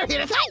know. You're here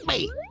to thank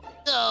me.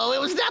 Oh, it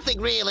was nothing,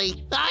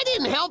 really. I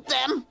didn't help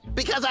them.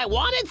 Because I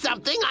wanted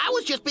something, I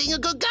was just being a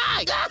good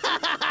guy.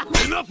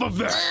 Enough of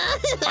that!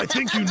 I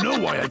think you know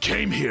why I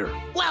came here.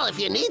 Well, if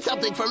you need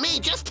something from me,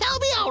 just tell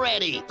me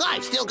already.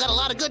 I've still got a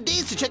lot of good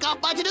deeds to check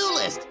off my to-do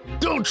list.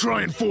 Don't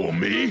try and fool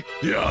me.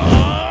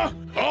 Yeah?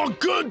 I'll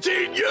good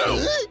deed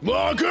you!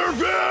 Logger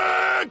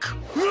Vic!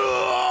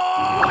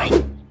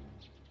 Wait.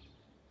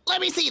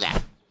 Let me see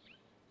that.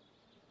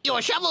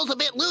 Your shovel's a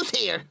bit loose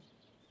here.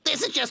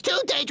 This is just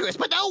too dangerous,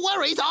 but no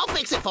worries, I'll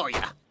fix it for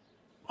you.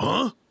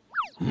 Huh?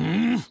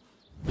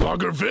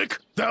 Logger Vic,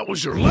 that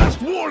was your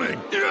last warning!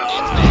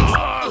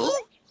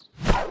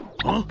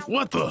 Huh?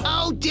 What the?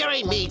 Oh,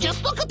 dearie me,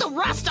 just look at the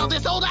rust on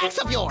this old axe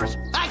of yours.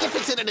 I can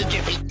fix it in a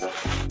jiffy.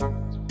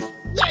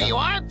 There you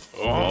are.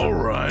 All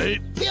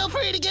right. Feel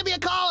free to give me a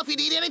call if you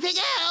need anything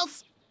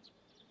else.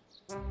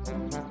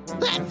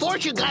 That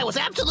fortune guy was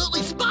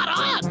absolutely spot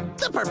on.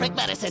 The perfect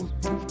medicine.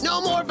 No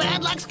more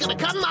bad luck's gonna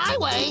come my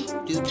way.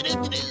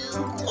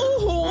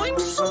 Oh, I'm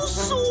so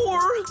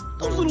sore.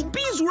 Those little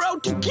bees were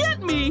out to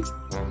get me.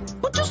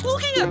 But just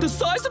looking at the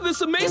size of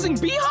this amazing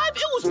beehive,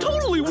 it was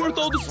totally worth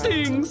all the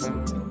stings.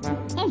 From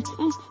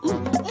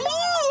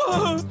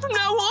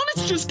now on,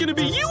 it's just gonna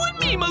be you and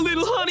me, my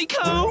little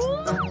honeycomb.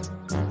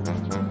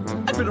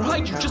 I better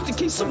hide you just in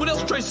case someone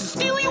else tries to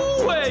steal you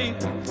away.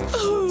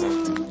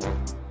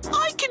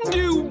 I can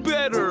do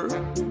better.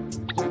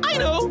 I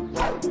know.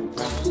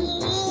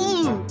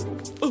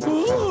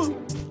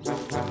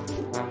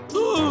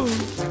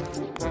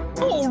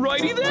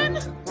 Alrighty then.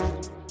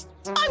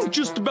 I'm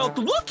just about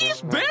the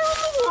luckiest bear in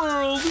the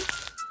world.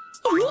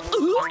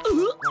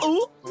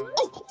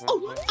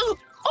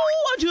 Oh,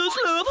 I just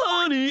love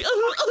honey.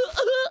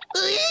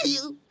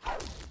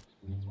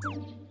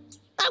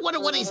 I wonder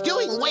what he's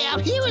doing way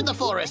out here in the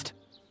forest.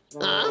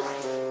 Huh?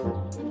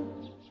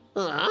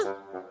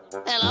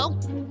 Hello?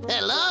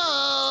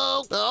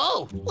 Hello?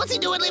 Oh, what's he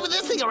doing leaving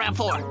this thing around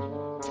for?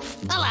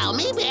 Allow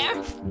me,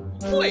 Bear.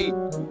 Wait,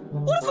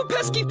 what if a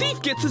pesky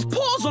thief gets his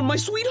paws on my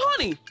sweet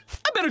honey?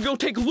 I better go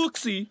take a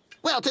look-see.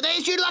 Well,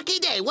 today's your lucky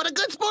day. What a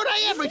good sport I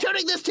am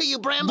returning this to you,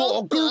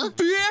 Bramble.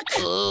 Dick!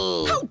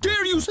 How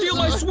dare you steal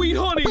my sweet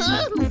honey?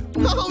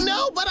 Oh,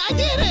 no, but I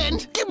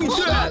didn't. Give me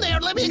Hold that. on there.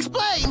 Let me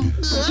explain.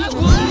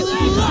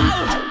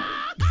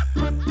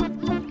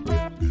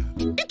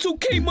 It's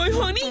okay, my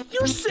honey.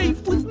 You're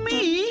safe with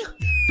me.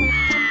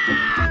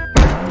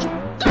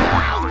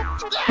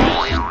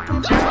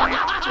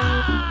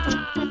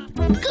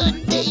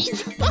 Good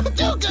deeds.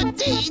 Do good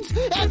deeds.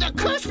 And the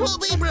curse will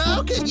be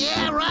broken.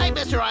 Yeah, right,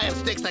 Mr. I have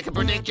sticks that can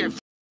predict your...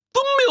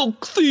 The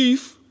milk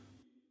thief.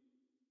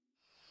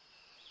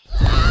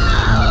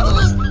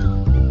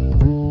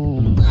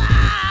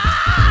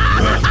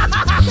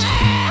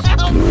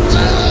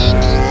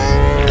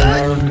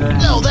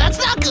 No, that's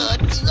not good.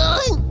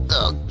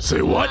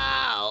 Say what?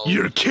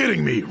 You're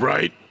kidding me,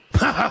 right?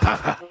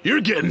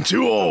 You're getting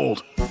too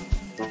old.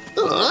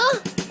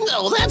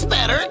 No, that's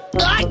better.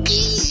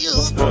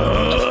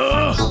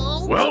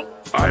 Well,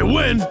 I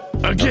win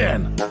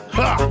again.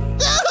 Ha!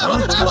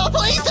 Oh,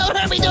 please don't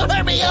hurt me, don't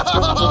hurt me.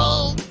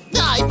 Oh,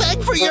 I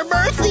beg for your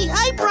mercy,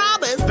 I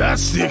promise.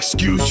 That's the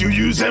excuse you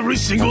use every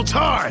single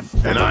time,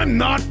 and I'm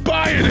not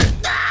buying it.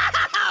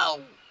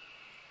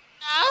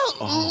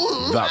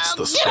 Oh, that's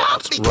the get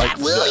off me, cat,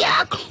 will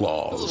ya?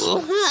 Claws.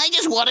 I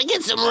just want to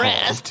get some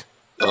rest.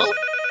 Oh.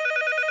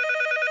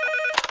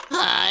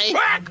 Hi.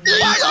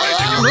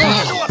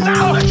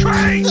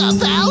 A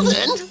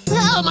thousand?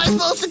 How am I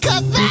supposed to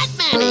cut that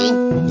many?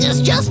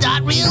 It's just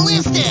not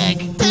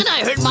realistic. And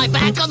I hurt my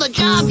back on the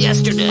job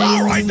yesterday.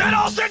 All right, then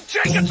I'll send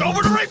Jenkins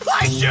over to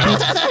replace you.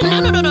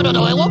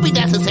 No, it won't be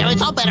necessary.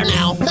 It's all better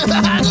now.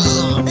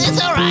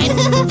 It's all right.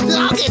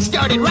 I'll get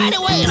started right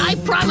away, and I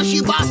promise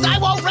you, boss, I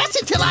won't rest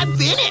until I'm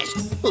finished.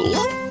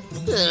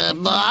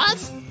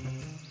 Boss?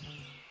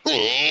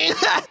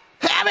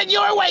 Have it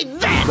your way,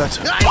 then!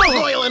 I'm a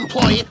loyal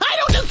employee. I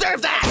don't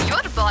deserve that!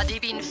 Your body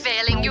been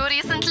failing you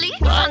recently?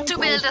 Want to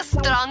build a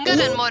stronger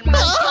and more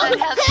muscular,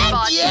 healthy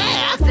body?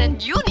 Yeah. Then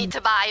you need to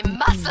buy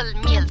muscle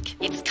milk.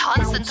 Its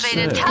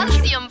concentrated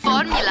calcium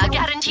formula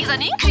guarantees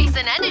an increase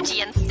in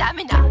energy and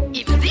stamina.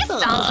 If this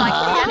sounds like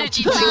an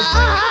energy drink for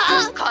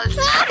you, call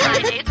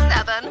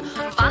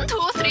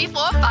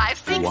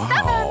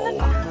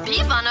 987-1234567. Be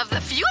one of the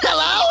few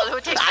people who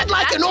take I'd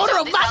like an order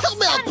of muscle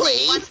milk,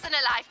 please.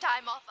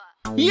 Once-in-a-lifetime offer.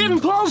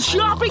 Impulse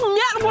Shopping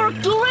Network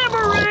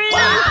delivery!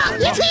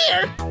 It's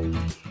here!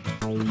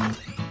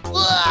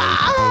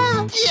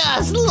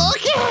 Just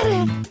look at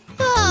it!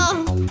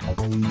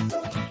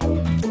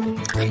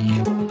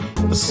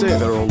 Say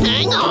there, old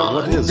Hang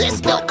on!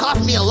 This milk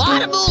cost me a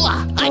lot of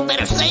moolah! I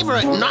better savor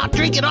it and not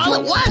drink it all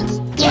at once!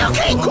 You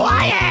keep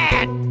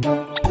quiet!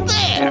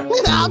 There!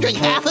 I'll drink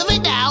half of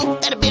it now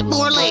and a bit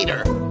more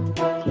later.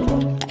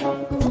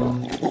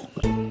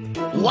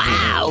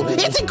 Wow!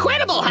 It's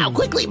incredible how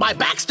quickly my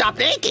back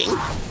stopped aching!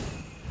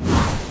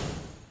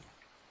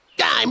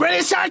 I'm ready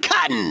to start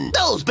cutting!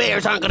 Those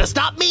bears aren't gonna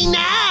stop me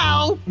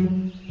now!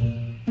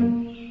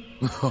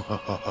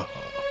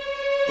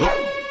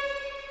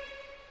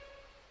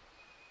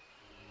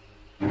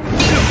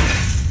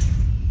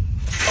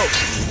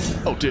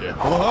 Oh dear.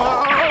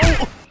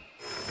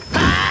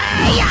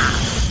 Hi-ya!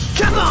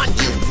 Come on,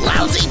 you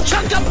lousy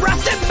chunk of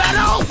rusted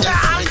metal!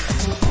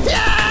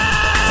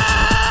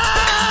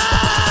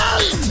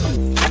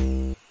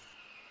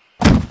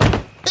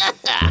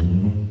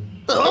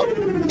 Oh,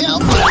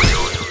 help me!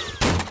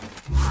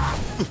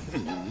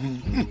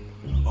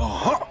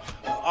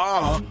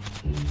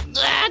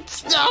 That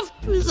stuff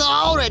is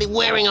already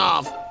wearing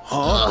off.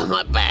 Oh,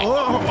 my back.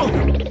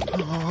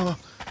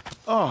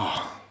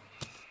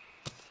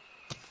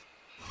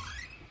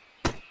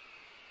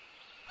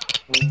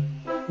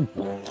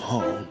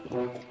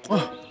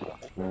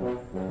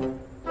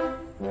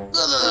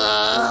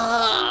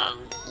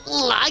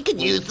 I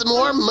could use some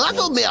more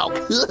muscle milk.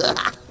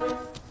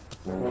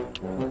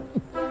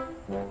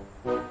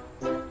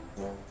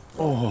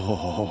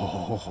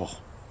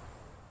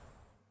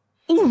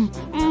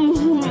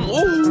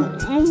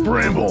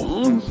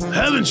 Bramble,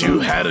 haven't you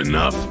had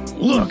enough?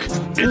 Look,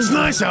 it's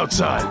nice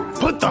outside.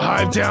 Put the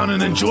hive down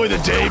and enjoy the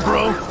day,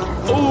 bro.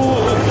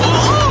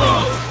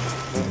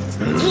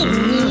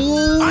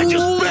 I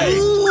just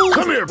begged.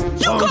 Come here,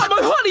 punk. You got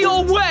my honey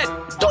all wet!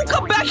 Don't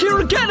come back here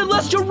again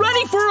unless you're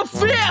ready for a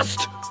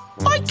feast!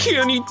 I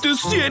can't eat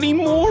this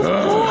anymore,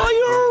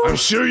 Fire! I'm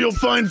sure you'll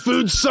find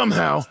food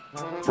somehow.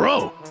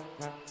 Bro,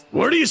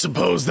 where do you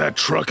suppose that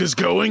truck is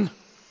going?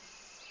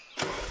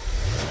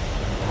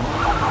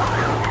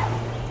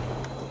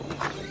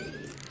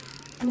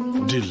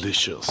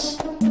 Delicious.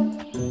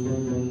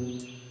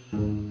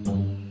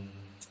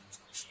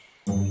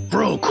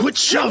 Bro, quit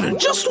shoving!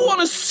 Just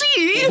wanna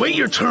see! Wait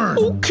your turn!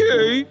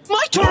 Okay,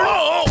 my turn!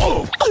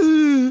 Oh!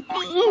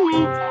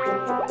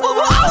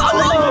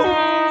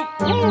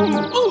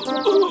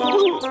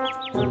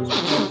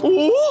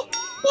 Oh,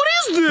 what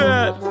is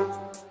that?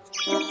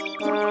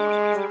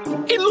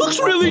 It looks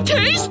really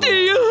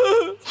tasty!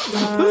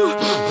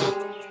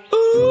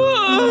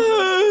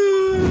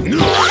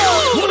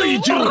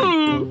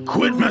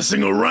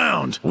 messing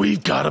around.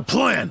 We've got a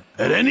plan.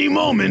 At any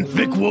moment,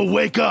 Vic will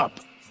wake up.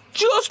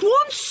 Just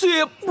one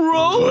sip,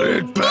 bro. Put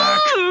it back.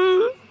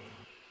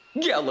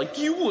 Yeah, like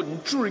you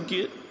wouldn't drink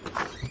it.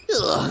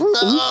 I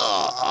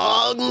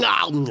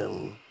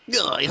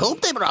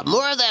hope they brought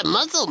more of that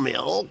muscle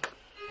milk.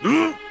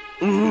 What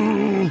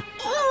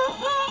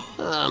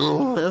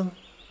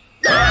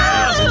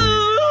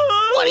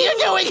are you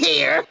doing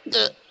here?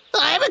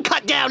 I haven't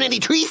cut down any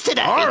trees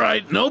today. All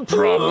right, no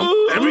problem.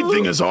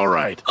 Everything is all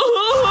right.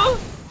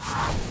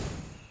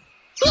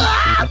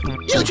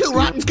 You two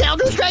rotten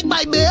scoundrels drank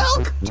my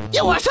milk?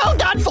 You are so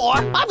done for.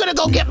 I'm gonna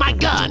go get my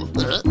gun.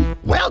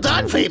 Well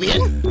done,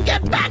 Fabian.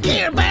 Get back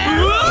here, bear.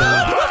 You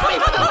with me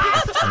for the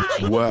last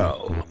time.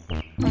 Well.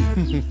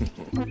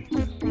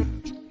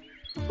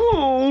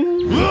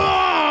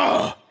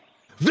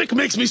 Vic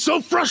makes me so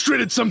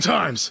frustrated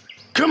sometimes.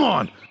 Come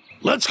on,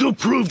 let's go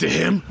prove to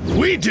him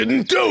we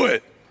didn't do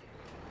it.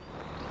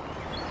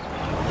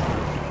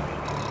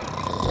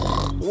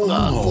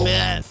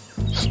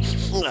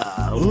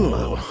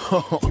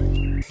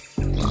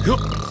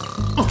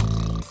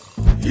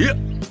 Yep.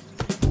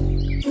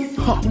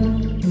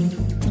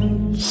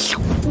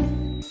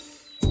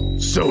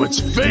 So it's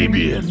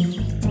Fabian.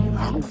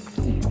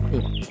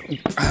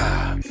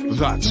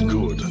 That's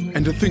good.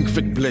 And to think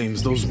Vic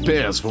blames those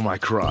bears for my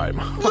crime.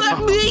 Let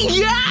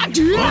me out!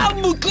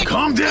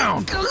 Calm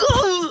down.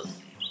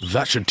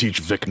 That should teach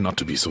Vic not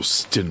to be so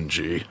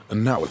stingy.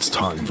 And now it's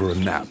time for a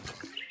nap.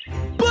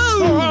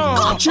 Boom!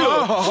 Gotcha!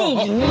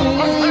 Why'd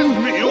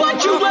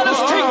you let us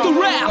take the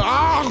rap?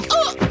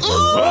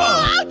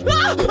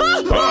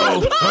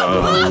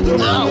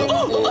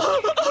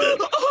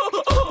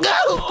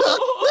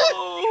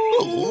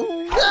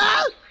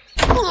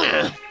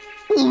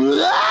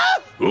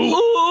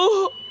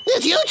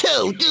 It's you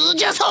two!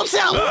 Just hope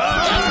so!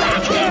 Get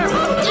back here!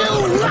 You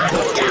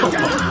rotten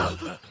scoundrel!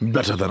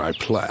 Better than I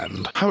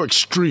planned. How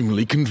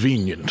extremely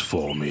convenient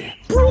for me.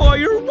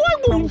 Briar, why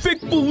won't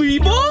Vic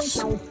believe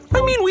us?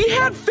 I mean, we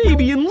had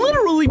Fabian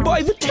literally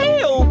by the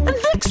tail, and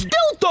Vic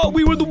still thought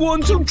we were the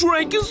ones who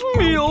drank his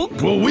milk.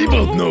 Well, we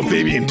both know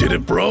Fabian did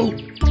it, bro.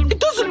 It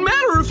doesn't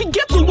matter if he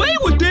gets away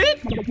with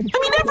it. I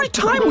mean, every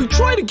time we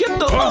try to get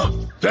the...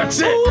 That's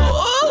it.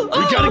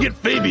 We gotta get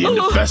Fabian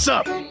to fess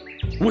up.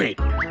 Wait.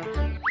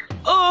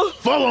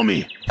 Follow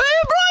me.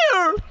 Hey,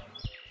 Briar!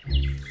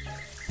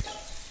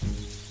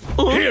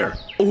 Here.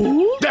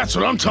 That's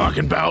what I'm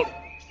talking about.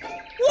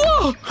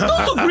 Whoa!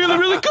 Those look really,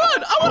 really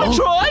good. I want to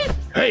try.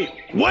 Hey,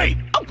 wait.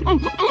 It's so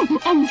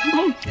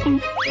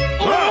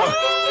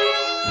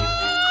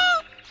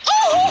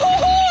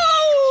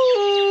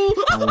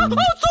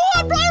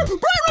hot, Briar!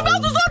 Briar, my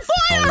mouth is on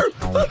fire!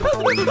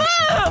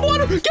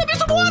 Water! Give me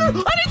some water! I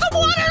need some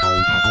water!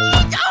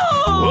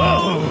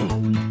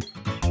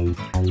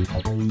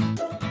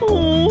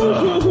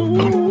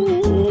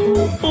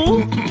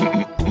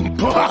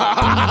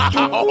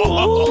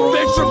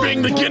 Thanks for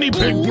being the guinea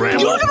pig,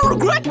 Bramble. You're gonna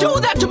regret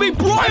doing that to me,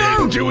 Briar! I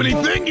didn't do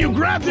anything. You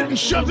grabbed it and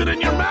shoved it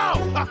in your mouth.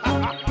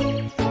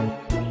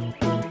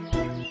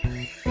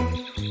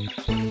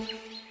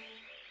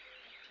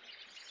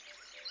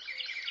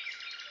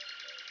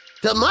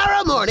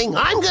 Tomorrow morning,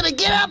 I'm gonna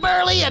get up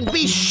early and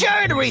be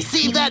sure to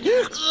receive that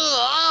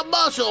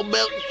muscle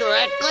milk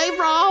directly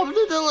from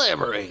the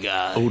delivery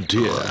guy. Oh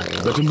dear,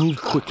 better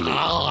move quickly.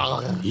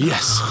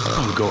 Yes,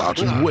 I'll go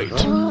out and wait.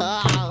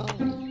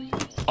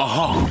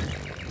 Aha!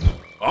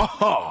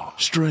 Aha!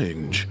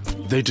 Strange.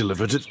 They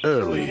delivered it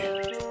early.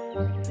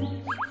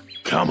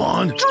 Come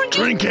on,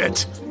 drink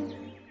it.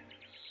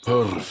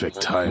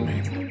 Perfect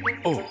timing.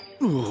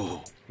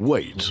 Oh,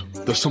 wait.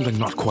 There's something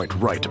not quite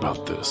right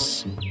about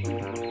this.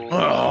 For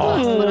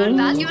our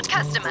valued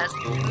customers,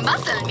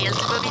 Muscle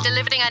Milk will be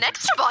delivering an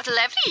extra bottle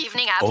every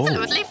evening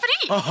absolutely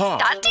free,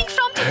 starting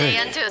from today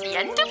until the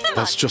end of the month.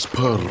 That's just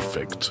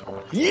perfect.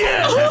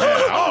 Yeah!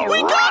 All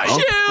We right. got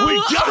you! We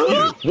got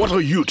you! What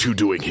are you two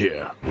doing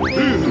here? I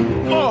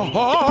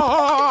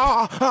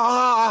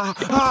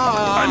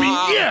mean,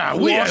 yeah,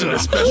 we had a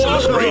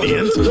special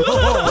ingredient.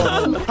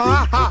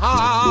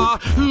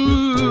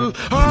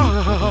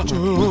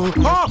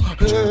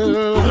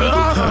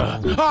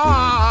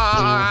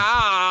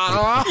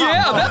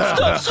 Yeah, that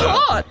stuff's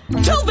hot!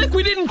 Tell Vic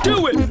we didn't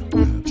do it!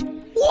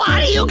 What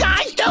are you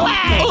guys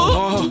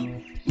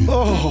doing?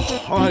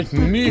 I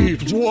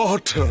need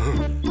water.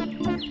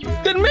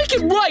 Then make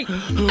it right,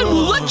 and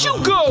we'll let you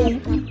go!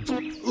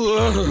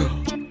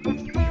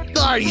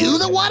 Are you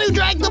the one who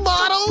drank the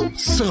bottle?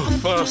 So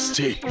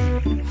thirsty.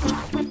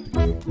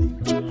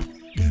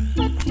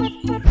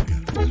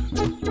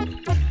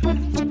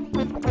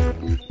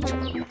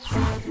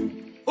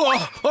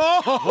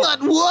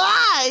 But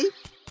why?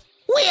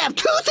 We have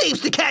two thieves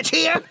to catch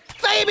here!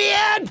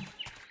 Fabian!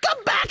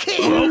 Come back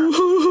here!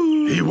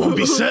 Well, he won't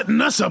be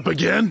setting us up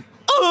again.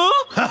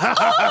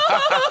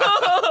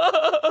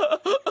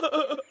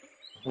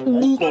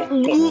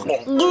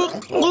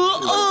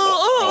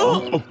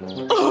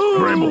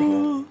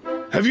 Bramble,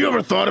 have you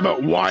ever thought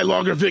about why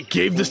Logger Vic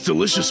gave this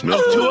delicious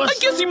milk to us? I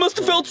guess he must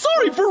have felt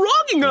sorry for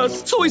wronging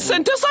us, so he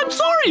sent us I'm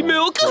sorry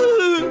milk.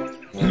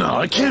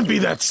 No, it can't be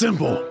that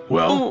simple.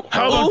 Well,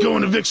 how about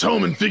going to Vic's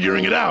home and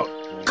figuring it out?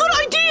 Good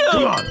idea!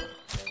 Come on.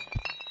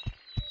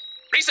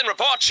 Recent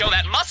reports show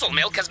that muscle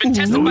milk has been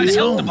tested by the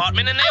health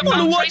department and they have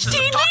found traces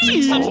of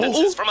toxic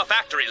substances from a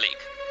factory leak.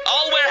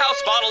 All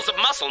warehouse bottles of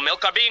muscle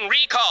milk are being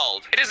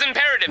recalled. It is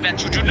imperative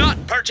that you do not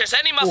purchase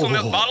any muscle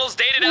milk bottles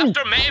dated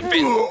after May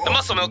 5th. The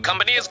muscle milk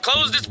company has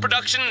closed its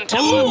production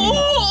until...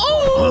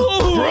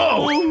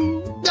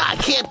 Bro! I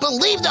can't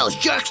believe those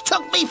jerks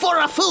took me for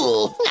a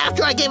fool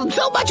after I gave them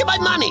so much of my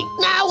money.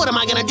 Now what am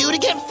I gonna do to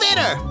get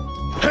fitter?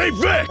 Hey,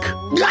 Vic!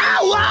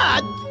 Now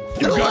what?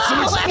 You've got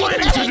some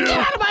explaining to do! Get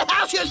out of my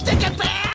house, you stinking bear!